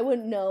that, but I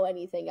wouldn't know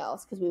anything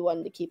else because we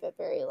wanted to keep it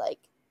very like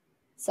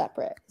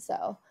separate.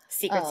 So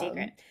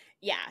secret.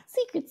 Yeah,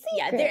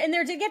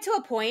 there did get to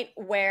a point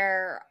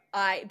where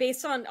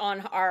based on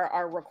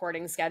our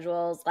recording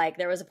schedules, like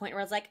there was a point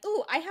where I was like,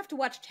 ooh, I have to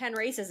watch 10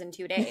 races in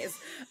 2 days.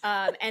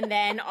 And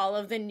then all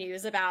of the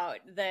news about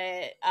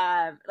the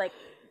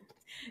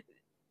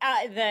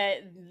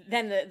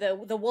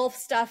the Wolf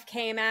stuff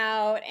came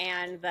out,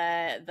 and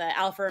the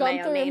Alfa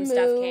Romeo name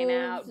stuff came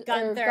out.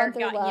 Gunther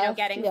got,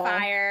 getting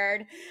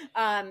fired.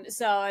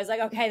 So I was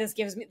like, okay, this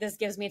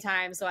gives me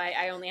time. So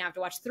I only have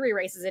to watch 3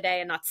 races a day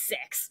and not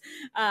 6.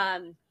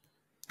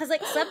 Because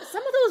like some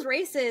of those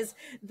races,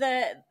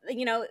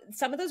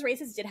 some of those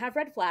races did have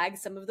red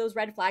flags. Some of those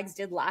red flags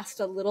did last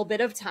a little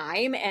bit of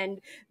time, and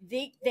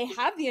they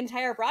have the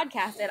entire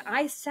broadcast. And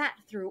I sat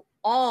through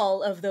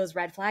all of those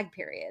red flag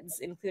periods,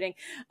 including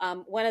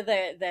one of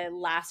the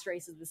last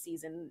races of the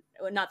season,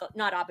 not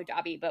Abu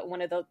Dhabi, but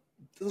one of the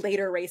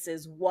later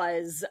races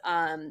was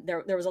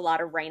there was a lot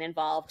of rain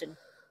involved, and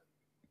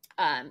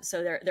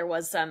so there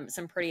was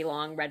some pretty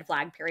long red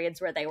flag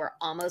periods where they were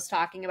almost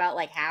talking about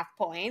like half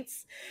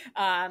points,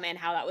 and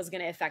how that was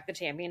going to affect the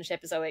championship.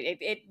 So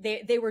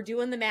they were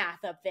doing the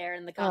math up there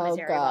in the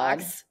commentary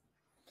box.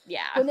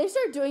 Yeah. When they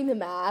start doing the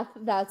math,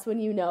 that's when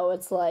you know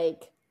it's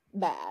like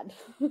bad.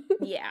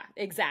 Yeah,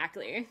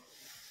 exactly.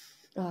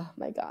 Oh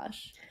my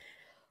gosh.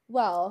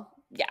 Well,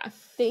 Yeah.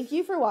 Thank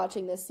you for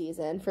watching this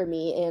season for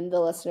me and the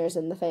listeners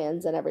and the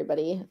fans and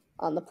everybody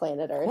on the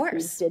planet Earth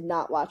who did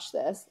not watch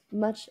this.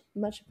 Much,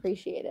 much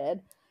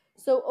appreciated.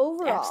 So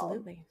overall,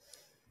 absolutely,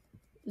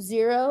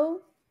 0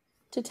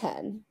 to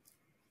 10.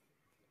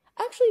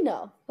 Actually,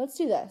 no. Let's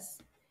do this.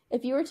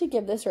 If you were to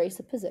give this race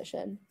a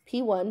position,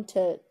 P1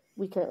 to,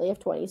 we currently have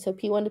 20, so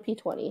P1 to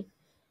P20,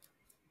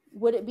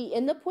 would it be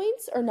in the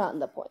points or not in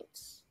the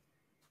points?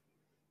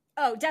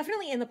 Oh,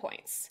 definitely in the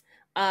points.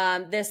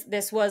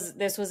 This was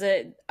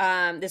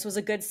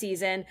a good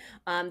season.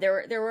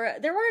 There were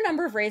a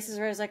number of races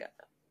where I was like,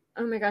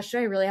 oh my gosh, do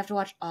I really have to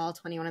watch all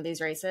 21 of these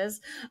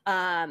races?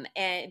 But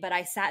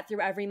I sat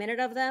through every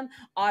minute of them.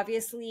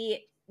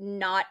 Obviously,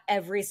 not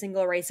every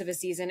single race of a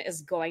season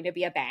is going to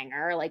be a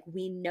banger. Like,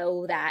 we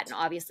know that. And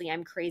obviously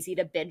I'm crazy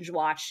to binge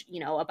watch,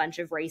 a bunch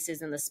of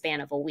races in the span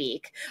of a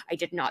week. I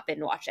did not binge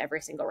watch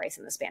every single race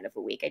in the span of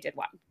a week. I did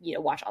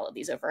watch all of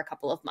these over a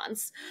couple of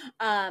months.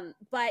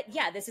 But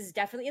yeah, this is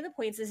definitely in the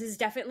points. This is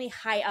definitely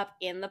high up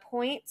in the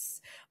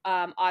points.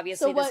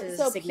 Obviously this is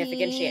a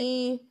significant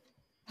shift.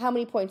 How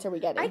many points are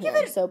we getting here?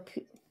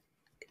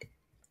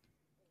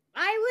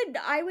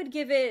 I would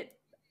give it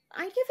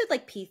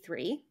like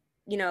P3.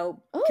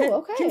 Okay.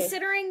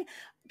 Considering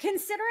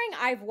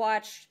I've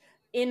watched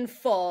in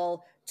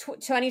full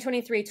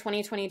 2023,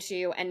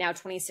 2022, and now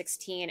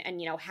 2016,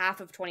 and half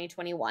of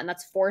 2021.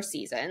 That's 4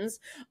 seasons.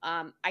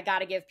 I got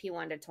to give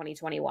P1 to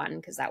 2021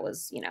 because that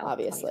was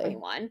obviously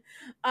 2021.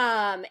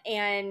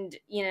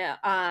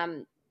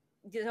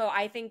 So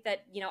I think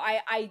that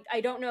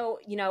I don't know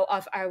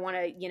if I want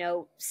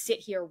to sit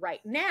here right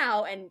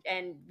now and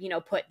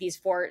put these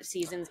 4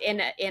 seasons in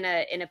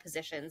a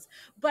positions,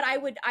 but I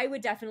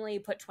would definitely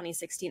put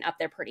 2016 up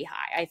there pretty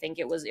high. I think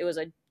it was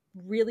a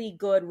really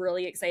good,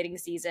 really exciting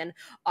season.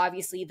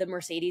 Obviously the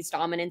Mercedes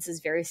dominance is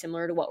very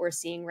similar to what we're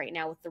seeing right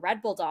now with the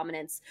Red Bull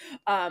dominance,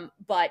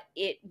 but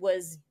it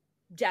was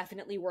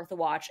definitely worth a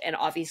watch and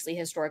obviously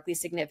historically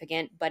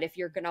significant. But if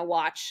you're gonna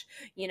watch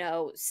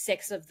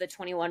 6 of the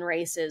 21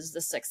 races, the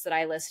 6 that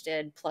I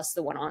listed plus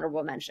the one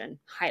honorable mention,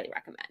 highly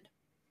recommend.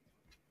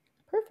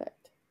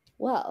 Perfect.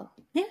 Well,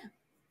 yeah,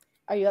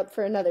 are you up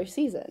for another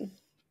season?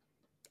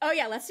 Oh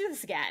yeah, let's do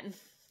this again.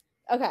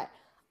 Okay,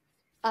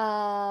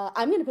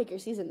 I'm gonna pick your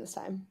season this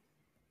time.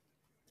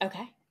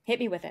 Okay, hit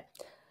me with it.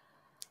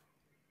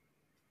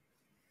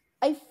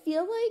 I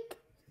feel like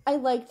I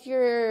liked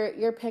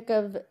your pick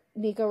of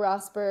Nico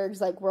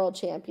Rosberg's world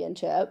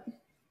championship,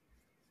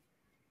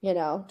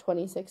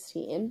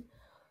 2016.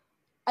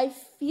 I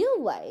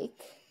feel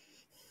like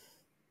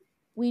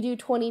we do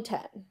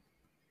 2010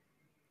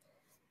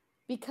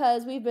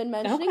 because we've been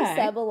mentioning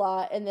Seb a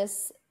lot in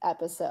this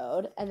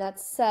episode, and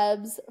that's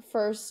Seb's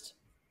first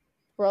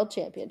world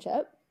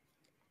championship.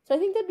 So I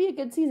think that'd be a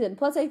good season.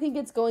 Plus, I think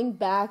it's going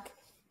back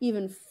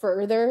even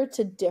further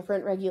to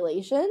different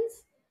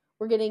regulations.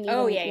 We're getting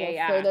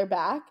even further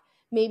back.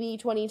 Maybe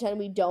 2010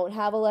 we don't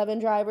have 11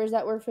 drivers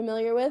that we're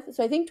familiar with.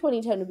 So I think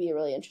 2010 would be a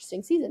really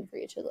interesting season for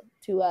you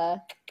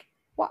to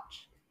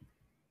watch.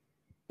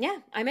 Yeah,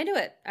 I'm into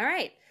it. All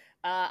right.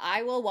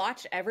 I will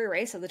watch every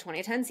race of the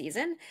 2010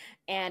 season,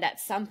 and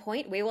at some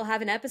point we will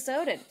have an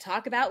episode and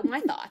talk about my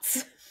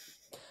thoughts.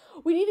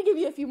 We need to give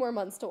you a few more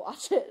months to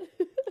watch it.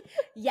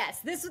 Yes,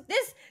 this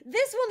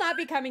will not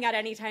be coming out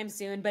anytime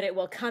soon, but it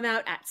will come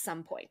out at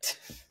some point.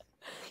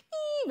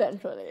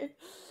 Eventually.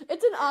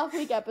 It's an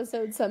off-week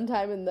episode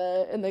sometime in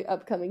the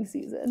upcoming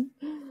season.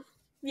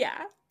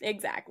 Yeah,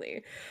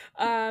 exactly.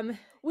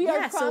 We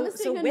are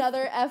promising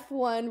another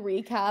F1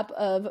 recap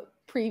of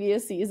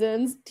previous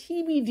seasons.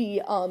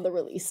 TBD on the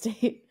release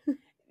date.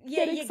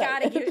 Yeah, you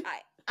gotta give.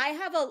 I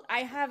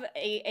have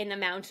an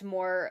amount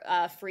more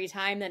free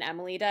time than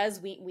Emily does.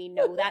 We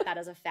know that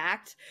is a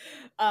fact.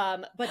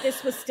 But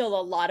this was still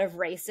a lot of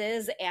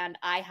races, and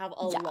I have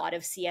a lot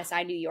of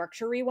CSI New York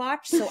to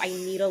rewatch, so I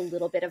need a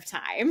little bit of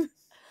time.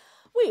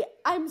 Wait,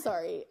 I'm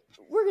sorry.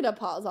 We're gonna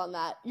pause on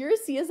that. You're a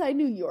CSI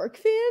New York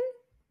fan?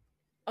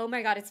 Oh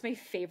my god, it's my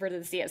favorite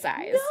of the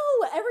CSIs.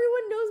 No,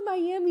 everyone knows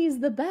Miami's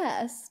the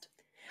best.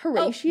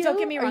 Horatio, don't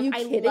get me wrong. Are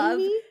you kidding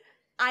me?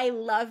 I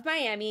love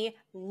Miami,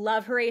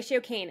 love Horatio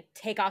Kane.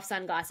 Take off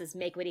sunglasses,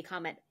 make witty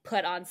comment,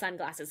 put on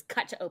sunglasses,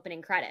 cut to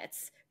opening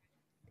credits.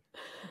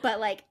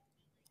 But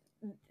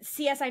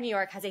CSI New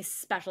York has a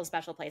special,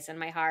 special place in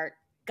my heart.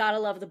 Gotta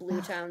love the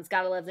blue tones,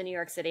 gotta love the New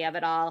York City of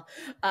it all.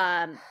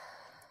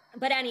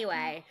 But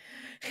anyway,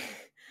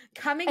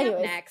 coming up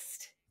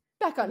next,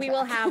 we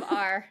will have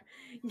our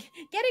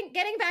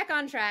getting back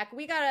on track.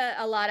 We got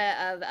a lot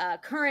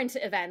of current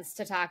events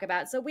to talk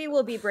about, so we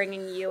will be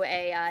bringing you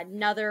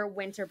another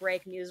winter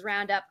break news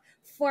roundup,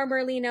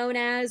 formerly known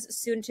as,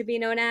 soon to be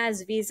known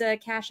as, Visa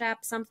Cash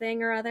App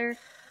something or other.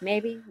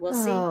 Maybe we'll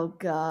see. Oh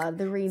god,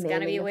 the renaming, it's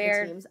gonna be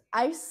weird. The teams.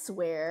 I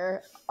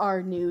swear,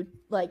 our new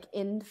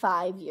in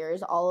 5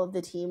 years, all of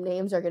the team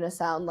names are gonna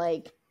sound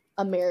like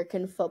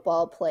American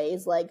football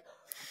plays,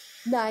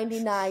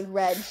 99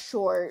 red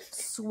short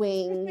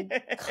swing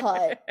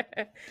cut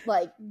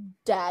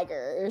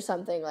dagger or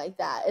something like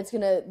that.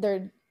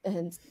 They're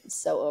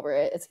so over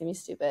it. It's gonna be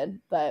stupid.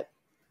 But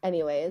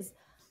anyways,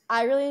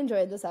 I really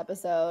enjoyed this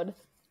episode,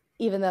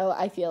 even though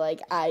I feel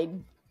like I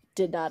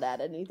did not add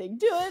anything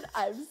to it.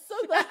 I'm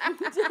so glad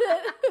we did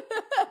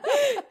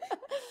it.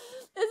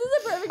 This is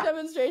a perfect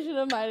demonstration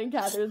of mine and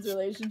Kathryn's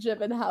relationship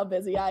and how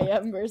busy I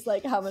am versus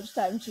like how much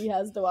time she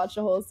has to watch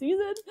a whole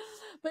season.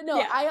 But no,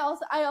 yeah. I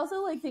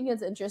also like think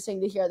it's interesting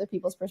to hear other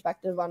people's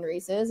perspective on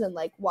races and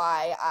like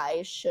why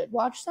I should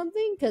watch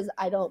something, because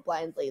I don't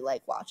blindly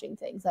like watching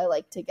things. I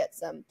like to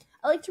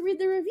read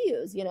the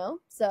reviews, you know?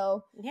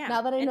 So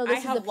now that I know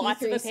this is a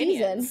P3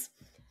 season,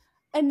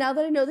 and now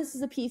that I know this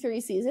is a P3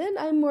 season,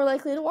 I'm more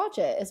likely to watch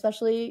it,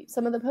 especially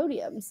some of the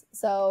podiums.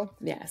 So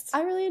yes,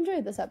 I really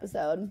enjoyed this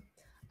episode.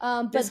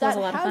 But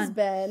that has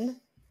been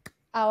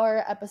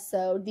our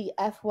episode, the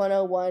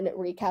F101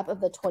 recap of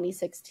the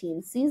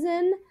 2016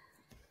 season.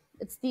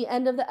 It's the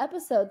end of the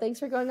episode. Thanks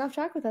for going off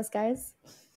track with us, guys.